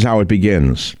 This is how it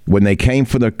begins. When they came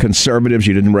for the conservatives,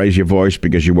 you didn't raise your voice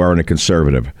because you weren't a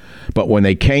conservative. But when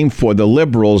they came for the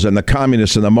liberals and the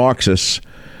communists and the Marxists,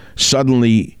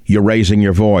 suddenly you're raising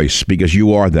your voice because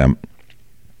you are them.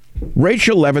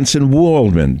 Rachel Levinson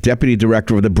Waldman, Deputy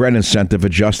Director of the Brennan Center for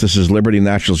Justice's Liberty and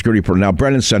National Security Program. Now,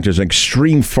 Brennan Center is an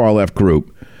extreme far-left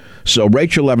group. So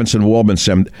Rachel Levinson Waldman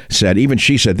said, even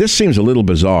she said, this seems a little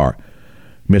bizarre.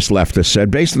 Miss Leftis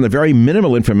said, based on the very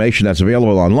minimal information that's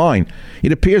available online,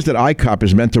 it appears that ICOP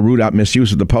is meant to root out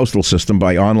misuse of the postal system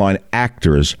by online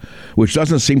actors, which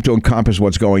doesn't seem to encompass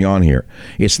what's going on here.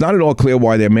 It's not at all clear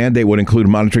why their mandate would include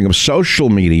monitoring of social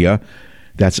media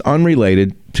that's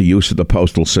unrelated to use of the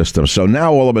postal system. So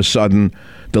now all of a sudden,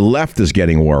 the left is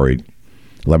getting worried.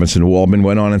 Levinson Waldman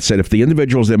went on and said, if the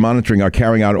individuals they're monitoring are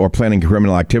carrying out or planning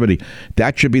criminal activity,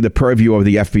 that should be the purview of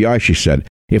the FBI, she said.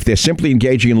 If they're simply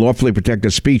engaging in lawfully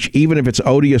protected speech, even if it's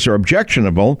odious or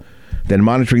objectionable, then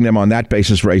monitoring them on that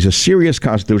basis raises serious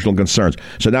constitutional concerns.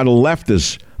 So now the left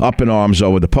is up in arms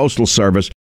over the Postal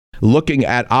Service looking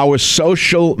at our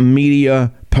social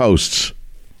media posts,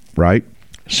 right?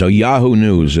 So Yahoo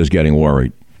News is getting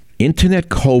worried. Internet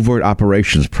Covert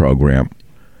Operations Program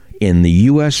in the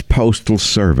U.S. Postal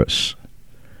Service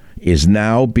is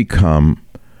now become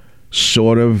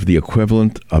sort of the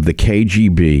equivalent of the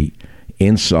KGB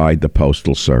inside the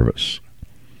Postal Service.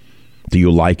 Do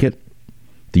you like it?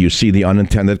 Do you see the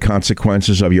unintended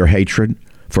consequences of your hatred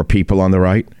for people on the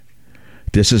right?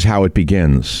 This is how it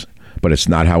begins, but it's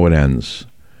not how it ends.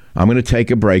 I'm going to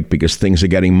take a break because things are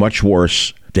getting much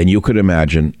worse than you could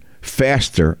imagine,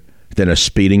 faster than a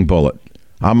speeding bullet.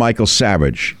 I'm Michael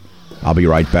Savage. I'll be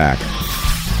right back.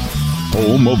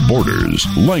 Home of borders,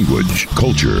 language,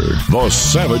 culture, the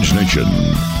Savage Nation.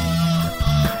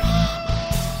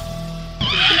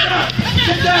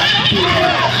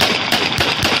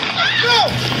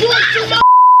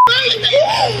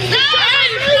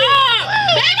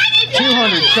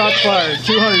 Shots fired.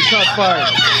 200 shots fired.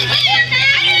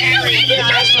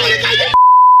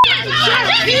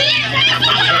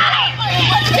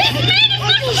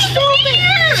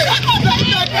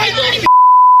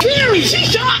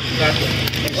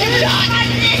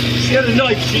 She had a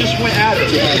knife. She just went at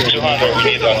it. 200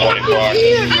 feet on 24.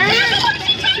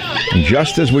 And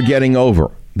just as we're getting over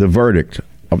the verdict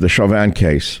of the Chauvin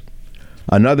case,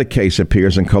 another case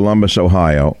appears in Columbus,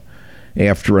 Ohio,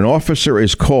 after an officer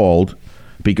is called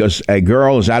because a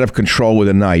girl is out of control with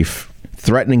a knife,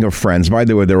 threatening her friends. By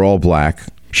the way, they're all black.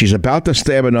 She's about to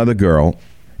stab another girl,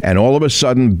 and all of a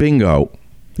sudden, bingo,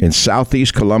 in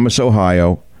southeast Columbus,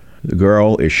 Ohio, the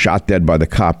girl is shot dead by the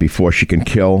cop before she can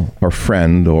kill her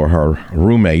friend or her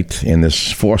roommate in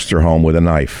this foster home with a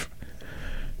knife.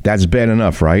 That's bad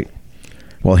enough, right?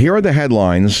 Well, here are the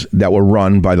headlines that were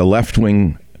run by the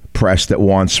left-wing press that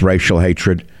wants racial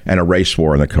hatred and a race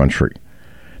war in the country.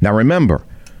 Now remember,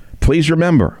 please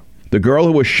remember, the girl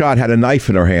who was shot had a knife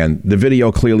in her hand. The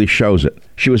video clearly shows it.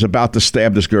 She was about to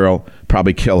stab this girl,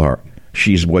 probably kill her.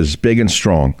 She was big and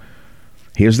strong.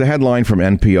 Here's the headline from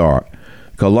NPR.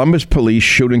 Columbus police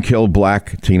shoot and kill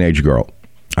black teenage girl.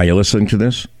 Are you listening to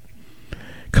this?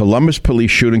 Columbus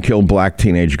police shoot and kill black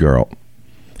teenage girl.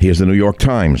 Here's the New York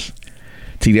Times.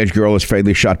 Teenage girl is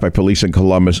fatally shot by police in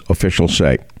Columbus, officials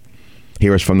say.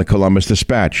 Here is from the Columbus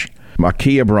Dispatch.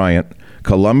 Makia Bryant,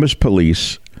 Columbus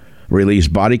police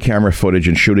released body camera footage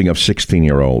and shooting of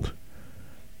 16-year-old.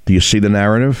 Do you see the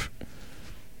narrative?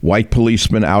 White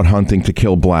policeman out hunting to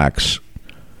kill blacks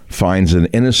finds an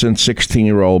innocent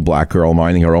 16-year-old black girl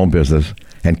minding her own business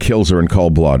and kills her in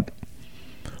cold blood.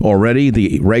 Already,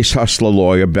 the race hustler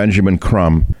lawyer Benjamin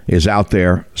Crumb is out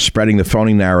there spreading the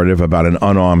phony narrative about an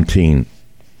unarmed teen.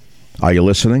 Are you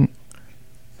listening?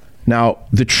 Now,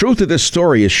 the truth of this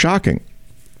story is shocking.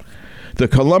 The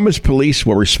Columbus police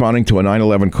were responding to a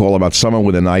 9/11 call about someone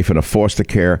with a knife in a foster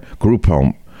child group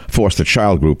home.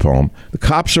 The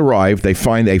cops arrive. They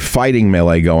find a fighting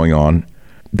melee going on.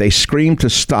 They scream to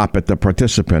stop at the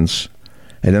participants,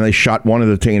 and then they shot one of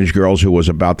the teenage girls who was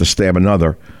about to stab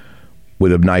another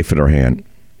with a knife in her hand.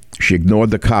 She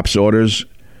ignored the cops' orders,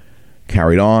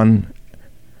 carried on,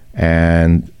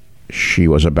 and she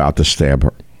was about to stab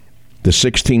her. The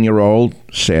 16-year-old,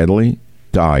 sadly,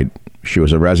 died. She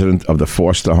was a resident of the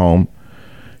foster home.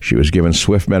 She was given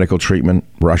swift medical treatment,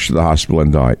 rushed to the hospital,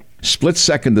 and died.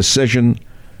 Split-second decision,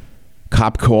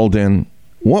 cop called in.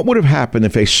 What would have happened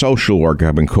if a social worker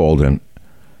had been called in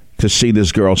to see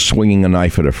this girl swinging a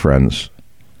knife at her friends?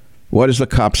 What is the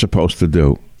cop supposed to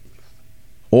do?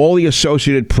 All the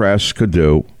Associated Press could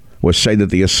do was say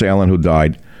that the assailant who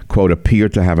died, quote,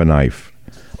 appeared to have a knife.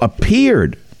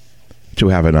 Appeared to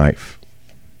have a knife.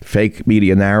 Fake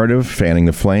media narrative, fanning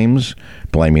the flames,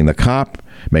 blaming the cop,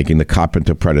 making the cop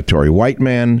into a predatory white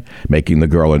man, making the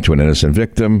girl into an innocent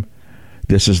victim.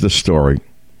 This is the story.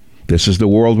 This is the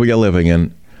world we are living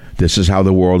in. This is how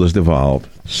the world has devolved.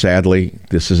 Sadly,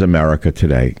 this is America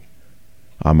today.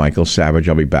 I'm Michael Savage.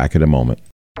 I'll be back in a moment.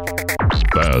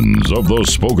 Fans of the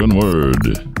spoken word,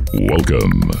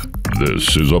 welcome.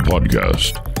 This is a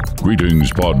podcast.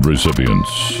 Greetings, pod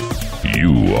recipients.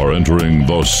 You are entering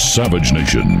the Savage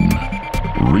Nation.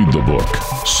 Read the book,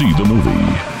 see the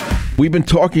movie. We've been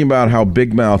talking about how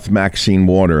Big Mouth Maxine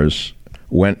Waters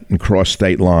went and crossed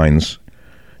state lines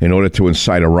in order to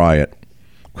incite a riot.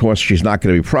 Of course, she's not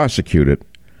going to be prosecuted.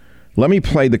 Let me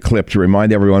play the clip to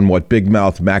remind everyone what Big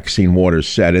Mouth Maxine Waters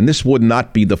said, and this would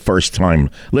not be the first time.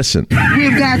 Listen.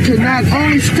 We've got to not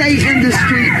only stay in the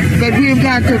street, but we've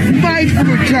got to fight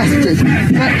for justice.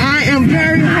 But I am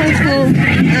very hopeful,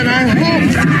 and I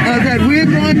hope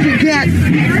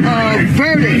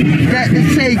and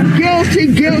say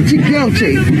guilty, guilty,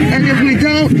 guilty. And if we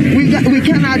don't, we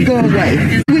cannot go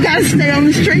away. We got to stay on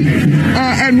the street,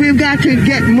 and we've got to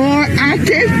get more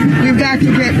active. We've got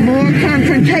to get more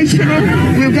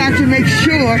confrontational. We've got to make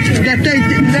sure that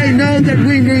they know that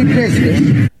we mean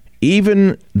business.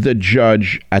 Even the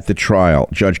judge at the trial,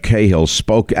 Judge Cahill,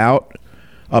 spoke out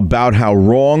about how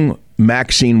wrong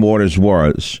Maxine Waters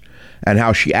was and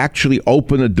how she actually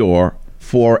opened the door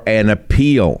for an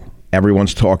appeal.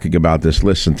 Everyone's talking about this.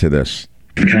 Listen to this.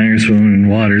 Congresswoman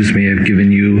Waters may have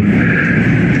given you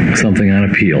something on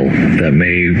appeal that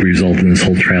may result in this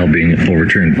whole trial being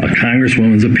overturned. A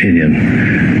congresswoman's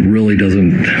opinion really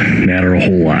doesn't matter a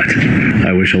whole lot.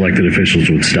 I wish elected officials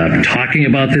would stop talking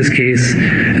about this case,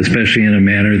 especially in a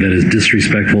manner that is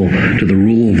disrespectful to the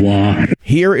rule of law.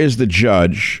 Here is the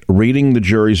judge reading the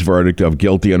jury's verdict of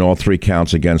guilty on all three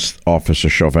counts against Officer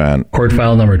Chauvin. Court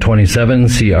file number 27,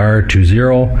 CR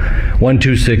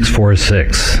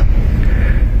 20-12646.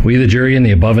 We, the jury, in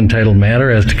the above entitled matter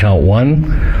as to count 1,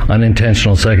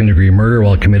 unintentional second-degree murder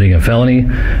while committing a felony,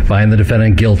 find the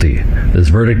defendant guilty. This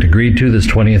verdict agreed to this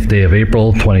 20th day of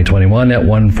April, 2021 at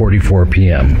 1:44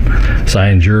 p.m.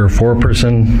 Signed, juror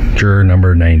foreperson, juror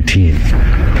number 19.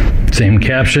 Same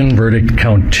caption, verdict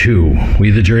count 2.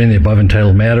 We, the jury, in the above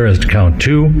entitled matter as to count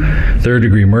 2,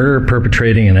 third-degree murder,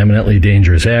 perpetrating an eminently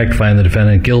dangerous act, find the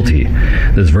defendant guilty.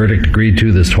 This verdict agreed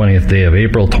to this 20th day of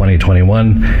April,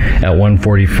 2021 at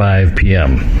 1:45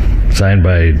 p.m. Signed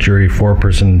by jury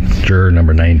foreperson, juror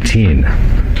number 19.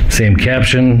 Same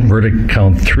caption, verdict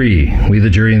count 3. We, the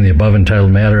jury, in the above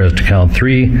entitled matter as to count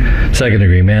 3,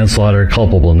 second-degree manslaughter,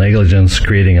 culpable negligence,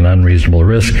 creating an unreasonable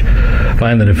risk,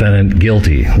 find the defendant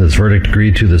guilty. This verdict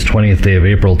agreed to this 20th day of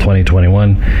April,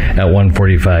 2021 at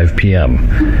 1:45 p.m.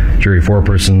 Jury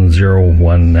foreperson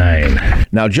 019.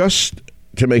 Now, just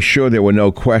to make sure there were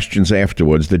no questions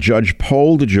afterwards, the judge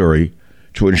polled the jury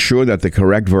to ensure that the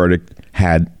correct verdict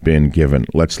had been given.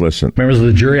 Let's listen. Members of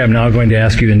the jury, I'm now going to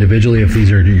ask you individually if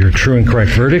these are your true and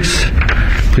correct verdicts.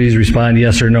 Please respond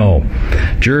yes or no.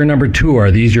 Juror number 2,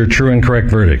 are these your true and correct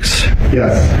verdicts?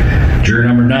 Yes. Juror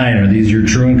number 9, are these your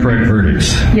true and correct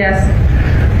verdicts? Yes.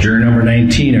 Juror number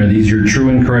 19, are these your true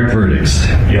and correct verdicts?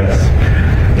 Yes.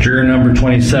 Juror number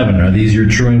 27, are these your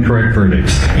true and correct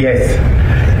verdicts? Yes.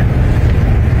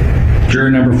 Juror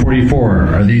number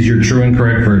 44, are these your true and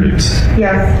correct verdicts?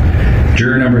 Yes.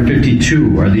 Juror number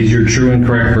 52, are these your true and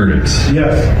correct verdicts?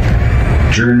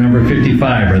 Yes. Juror number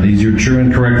 55, are these your true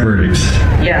and correct verdicts?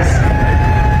 Yes.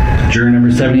 Juror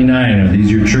number 79, are these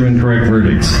your true and correct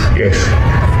verdicts? Yes.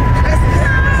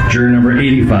 Juror number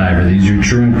 85, are these your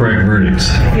true and correct verdicts?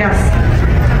 Yes.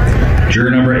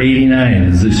 Juror number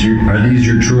 89, are these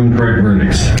your true and correct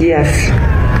verdicts? Yes.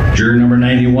 Juror number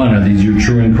 91, are these your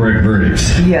true and correct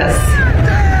verdicts? Yes.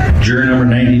 Juror number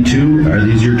 92, are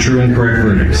these your true and correct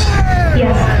verdicts?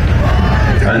 Yes.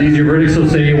 Are these your verdicts, so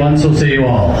say you one, so say you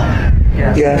all?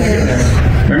 Yes.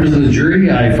 Yes. Members of the jury,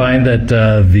 I find that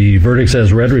the verdicts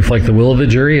as read reflect the will of the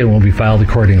jury and will be filed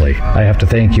accordingly. I have to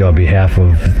thank you on behalf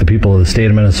of the people of the state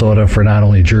of Minnesota for not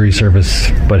only jury service,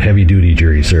 but heavy-duty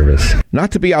jury service.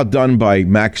 Not to be outdone by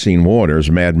Maxine Waters,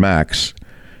 Mad Max,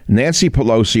 Nancy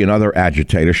Pelosi and other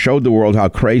agitators showed the world how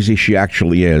crazy she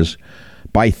actually is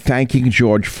by thanking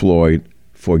George Floyd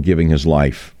for giving his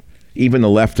life. Even the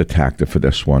left attacked her for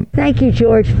this one. Thank you,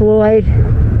 George Floyd,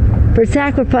 for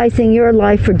sacrificing your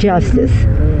life for justice,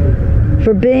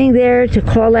 for being there to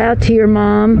call out to your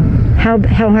mom. How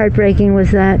heartbreaking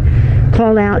was that?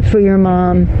 Call out for your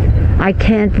mom. I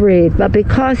can't breathe. But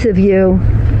because of you,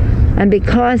 and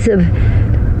because of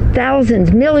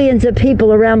thousands, millions of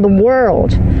people around the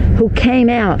world who came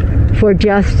out for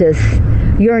justice,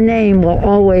 your name will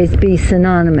always be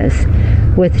synonymous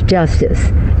with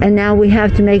justice. And now we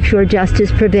have to make sure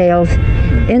justice prevails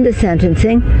in the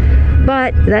sentencing.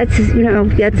 But that's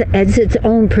its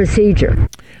own procedure.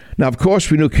 Now, of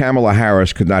course, we knew Kamala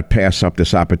Harris could not pass up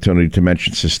this opportunity to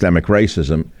mention systemic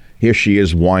racism. Here she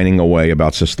is whining away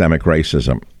about systemic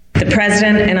racism. The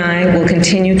President and I will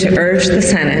continue to urge the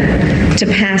Senate to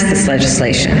pass this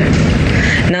legislation,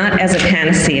 not as a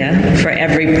panacea for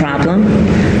every problem,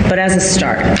 but as a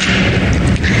start.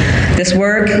 This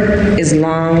work is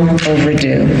long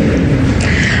overdue.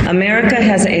 America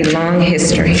has a long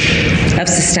history of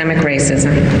systemic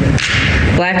racism.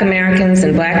 Black Americans,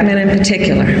 and black men in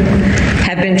particular,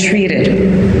 have been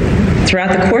treated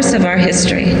throughout the course of our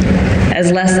history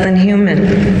as less than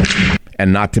human.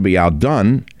 And not to be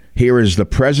outdone, here is the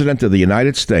President of the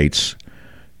United States,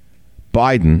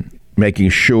 Biden, making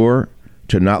sure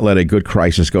to not let a good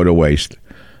crisis go to waste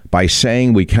by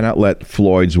saying we cannot let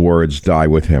Floyd's words die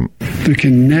with him. There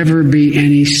can never be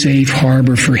any safe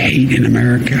harbor for hate in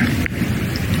America.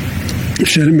 I've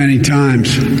said it many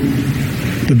times.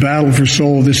 The battle for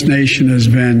soul of this nation has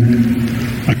been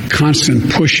a constant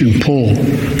push and pull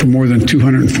for more than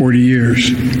 240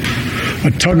 years.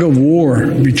 A tug of war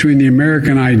between the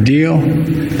American ideal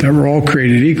that we're all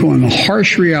created equal and the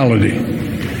harsh reality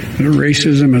that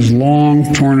racism has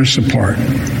long torn us apart.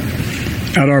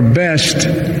 At our best,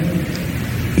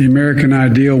 the American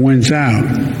ideal wins out.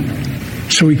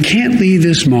 So we can't leave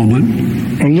this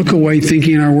moment or look away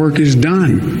thinking our work is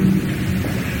done.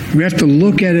 We have to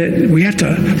look at it.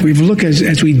 We've looked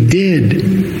as we did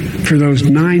for those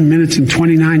 9 minutes and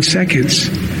 29 seconds.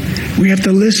 We have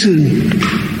to listen.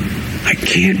 I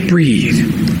can't breathe.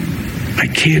 I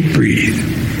can't breathe.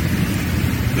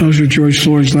 Those are George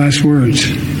Floyd's last words.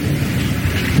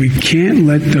 We can't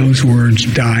let those words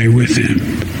die with him.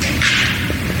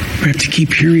 We have to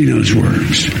keep hearing those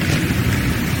words.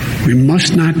 We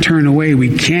must not turn away.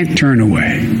 We can't turn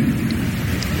away.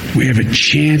 We have a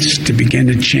chance to begin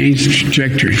to change the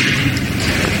trajectory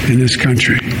in this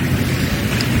country.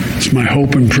 It's my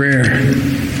hope and prayer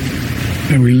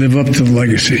that we live up to the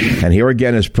legacy. And here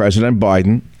again is President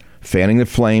Biden fanning the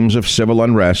flames of civil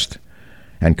unrest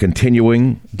and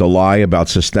continuing the lie about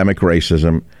systemic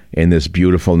racism in this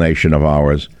beautiful nation of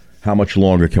ours. How much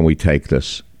longer can we take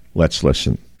this? Let's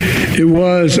listen. It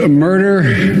was a murder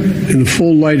in the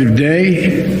full light of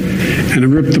day, and it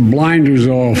ripped the blinders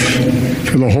off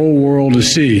for the whole world to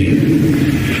see.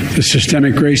 The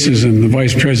systemic racism the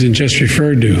Vice President just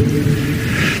referred to.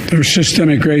 The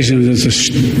systemic racism is a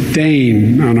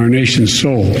stain on our nation's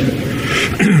soul.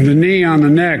 The knee on the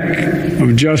neck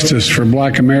of justice for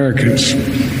Black Americans.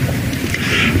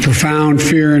 Profound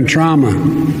fear and trauma.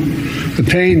 The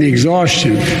pain, the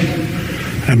exhaustion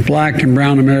that Black and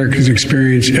brown Americans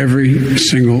experience every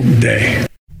single day.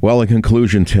 Well, in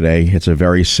conclusion today, it's a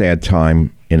very sad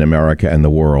time in America and the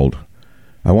world.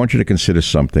 I want you to consider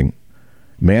something.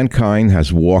 Mankind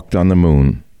has walked on the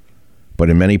moon, but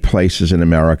in many places in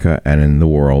America and in the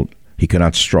world, he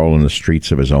cannot stroll in the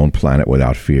streets of his own planet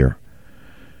without fear.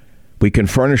 We can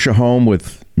furnish a home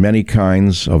with many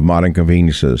kinds of modern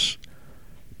conveniences,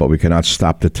 but we cannot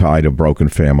stop the tide of broken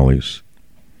families.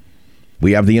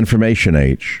 We have the information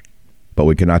age, but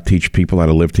we cannot teach people how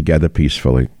to live together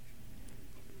peacefully.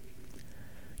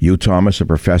 Hugh Thomas, a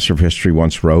professor of history,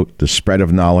 once wrote, "The spread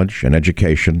of knowledge and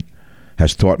education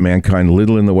has taught mankind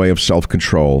little in the way of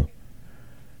self-control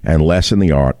and less in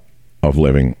the art of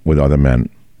living with other men."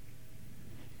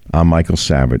 I'm Michael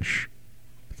Savage.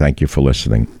 Thank you for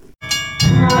listening.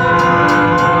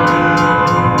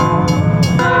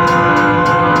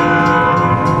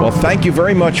 Well, thank you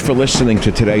very much for listening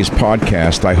to today's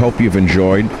podcast. I hope you've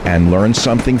enjoyed and learned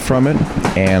something from it.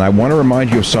 And I want to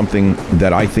remind you of something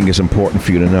that I think is important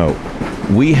for you to know.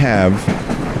 We have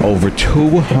over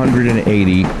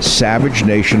 280 Savage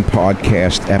Nation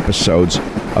podcast episodes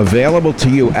available to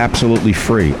you absolutely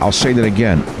free. I'll say that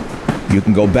again. You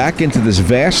can go back into this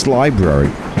vast library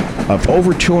of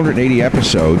over 280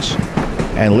 episodes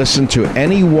and listen to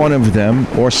any one of them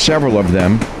or several of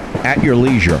them at your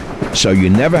leisure. So you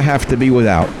never have to be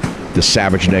without the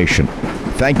Savage Nation.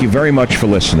 Thank you very much for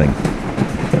listening.